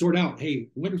 that sort out, hey,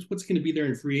 what's going to be there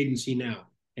in free agency now?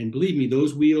 And believe me,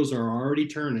 those wheels are already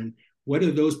turning. What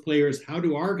are those players? How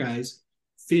do our guys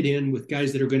fit in with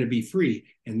guys that are going to be free?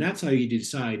 And that's how you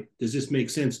decide, does this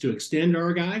make sense to extend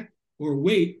our guy or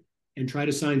wait and try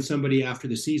to sign somebody after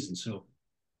the season? So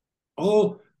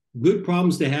all good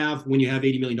problems to have when you have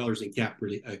 $80 million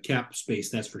in cap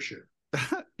space, that's for sure.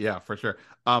 Yeah, for sure.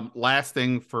 Last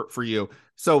thing for you.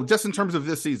 So just in terms of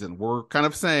this season, we're kind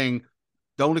of saying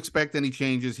don't expect any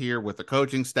changes here with the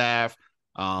coaching staff.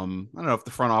 I don't know if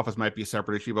the front office might be a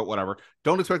separate issue, but whatever.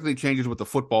 Don't expect any changes with the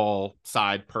football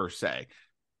side per se.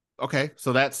 Okay,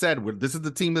 so that said, this is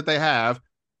the team that they have.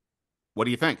 What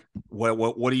do you think?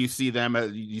 What do you see them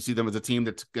as? You see them as a team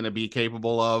that's going to be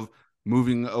capable of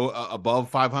moving above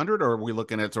 500, or are we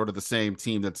looking at sort of the same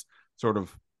team that's sort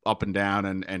of up and down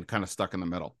and kind of stuck in the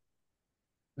middle?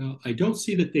 Well, I don't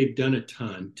see that they've done a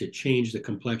ton to change the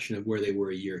complexion of where they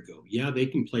were a year ago. Yeah, they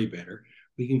can play better.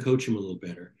 We can coach them a little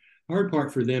better. Hard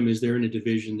part for them is they're in a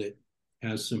division that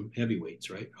has some heavyweights,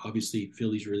 right? Obviously,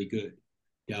 Philly's really good.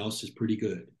 Dallas is pretty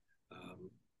good.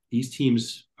 These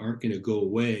teams aren't going to go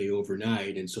away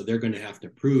overnight, and so they're going to have to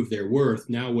prove their worth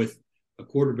now with a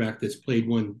quarterback that's played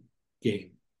one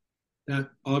game.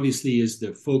 That obviously is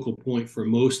the focal point for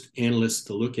most analysts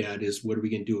to look at is what are we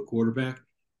going to do at quarterback?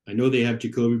 I know they have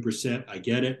Jacoby Brissett. I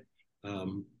get it.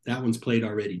 That one's played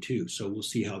already too. So we'll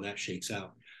see how that shakes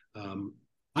out.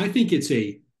 I think it's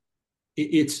a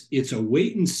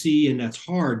wait and see, and that's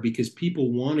hard because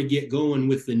people want to get going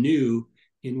with the new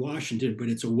in Washington, but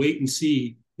it's a wait and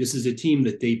see. This is a team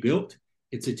that they built.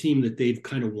 It's a team that they've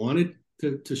kind of wanted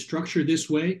to structure this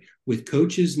way with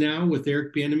coaches now, with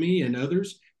Eric Bieniemy and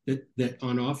others that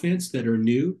on offense that are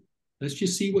new. Let's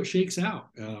just see what shakes out.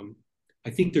 I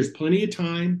think there's plenty of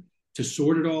time to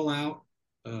sort it all out.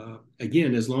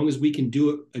 Again, as long as we can do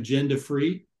it agenda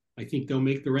free, I think they'll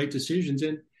make the right decisions,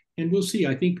 and we'll see.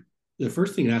 I think the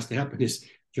first thing that has to happen is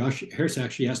Josh Harris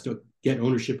actually has to get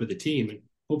ownership of the team, and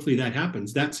hopefully that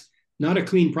happens. That's not a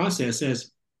clean process,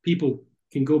 as people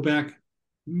can go back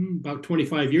about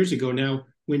 25 years ago now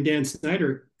when Dan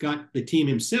Snyder got the team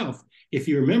himself. If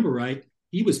you remember right,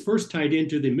 he was first tied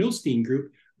into the Milstein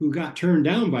group, who got turned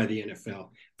down by the NFL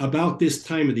about this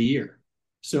time of the year.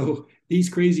 So these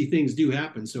crazy things do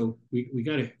happen. So we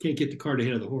can't get the cart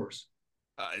ahead of the horse.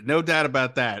 No doubt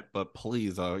about that. But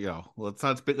please, let's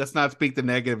not speak the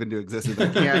negative into existence.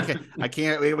 I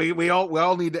can't. We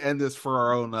all need to end this for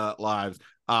our own lives.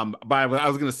 But I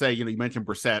was going to say, you mentioned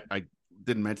Brissett. I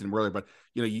didn't mention him earlier, but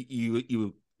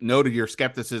you noted your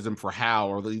skepticism for Howell,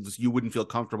 or at least you wouldn't feel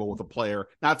comfortable with a player,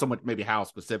 not so much maybe Howell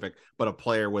specific, but a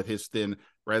player with his thin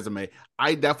resume.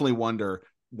 I definitely wonder,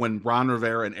 when Ron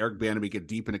Rivera and Eric Bieniemy get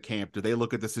deep into camp, do they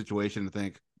look at the situation and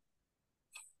think,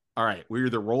 all right, we're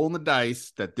either rolling the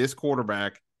dice that this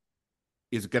quarterback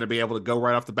is going to be able to go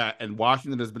right off the bat, and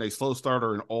Washington has been a slow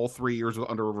starter in all 3 years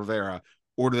under Rivera,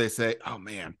 or do they say, oh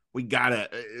man, we got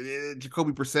it.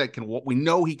 Jacoby Brissett we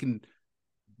know he can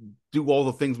do all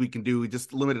the things we can do,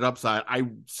 just limited upside. I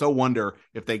so wonder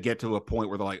if they get to a point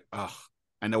where they're like, oh,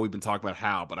 I know we've been talking about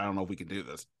Howell, but I don't know if we can do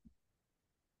this.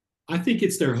 I think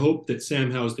it's their hope that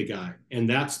Sam Howell's the guy, and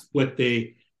that's what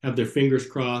they have their fingers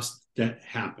crossed that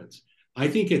happens. I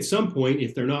think at some point,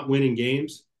 if they're not winning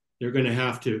games, they're going to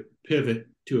have to pivot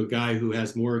to a guy who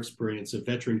has more experience, a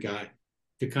veteran guy,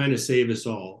 to kind of save us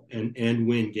all and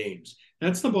win games.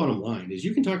 That's the bottom line. Is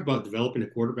you can talk about developing a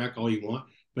quarterback all you want,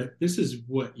 but this is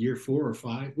year 4 or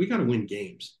 5. We got to win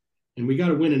games, and we got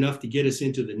to win enough to get us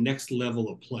into the next level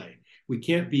of play. We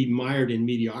can't be mired in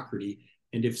mediocrity.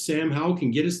 And if Sam Howell can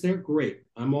get us there, great.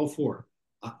 I'm all for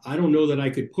it. I don't know that I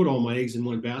could put all my eggs in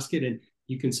one basket. And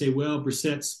you can say, well,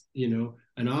 Brissett's,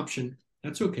 an option.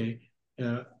 That's okay.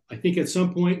 I think at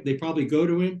some point they probably go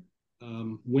to him.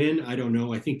 When, I don't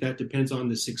know. I think that depends on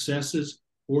the successes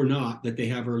or not that they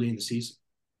have early in the season.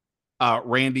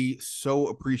 Randy, so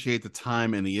appreciate the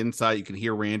time and the insight. You can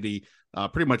hear Randy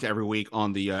pretty much every week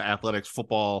on the Athletics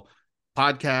Football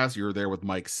podcast. You're there with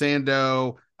Mike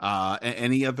Sando.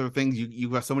 Any other things? You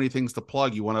have so many things to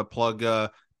plug. You want to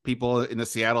plug people in the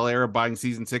Seattle area buying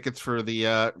season tickets for for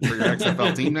your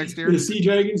XFL team next year? The Sea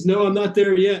Dragons? No, I'm not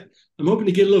there yet. I'm hoping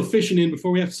to get a little fishing in before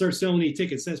we have to start selling any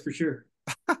tickets. That's for sure.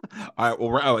 All right.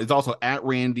 Well, it's also at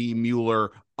Randy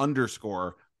Mueller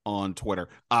 _ on Twitter.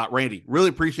 Randy, really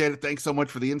appreciate it. Thanks so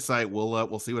much for the insight.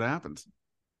 We'll see what happens.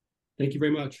 Thank you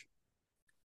very much.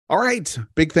 All right.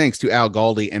 Big thanks to Al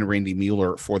Galdi and Randy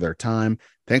Mueller for their time.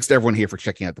 Thanks to everyone here for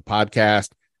checking out the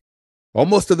podcast.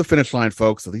 Almost to the finish line,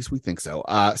 folks. At least we think so.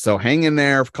 So hang in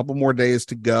there. A couple more days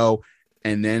to go.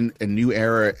 And then a new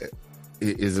era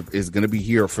is going to be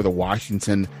here for the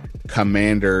Washington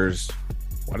Commanders.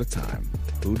 What a time.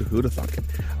 Who'd have thunk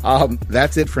it?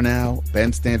 That's it for now.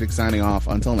 Ben Standig signing off.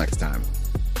 Until next time.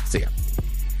 See ya.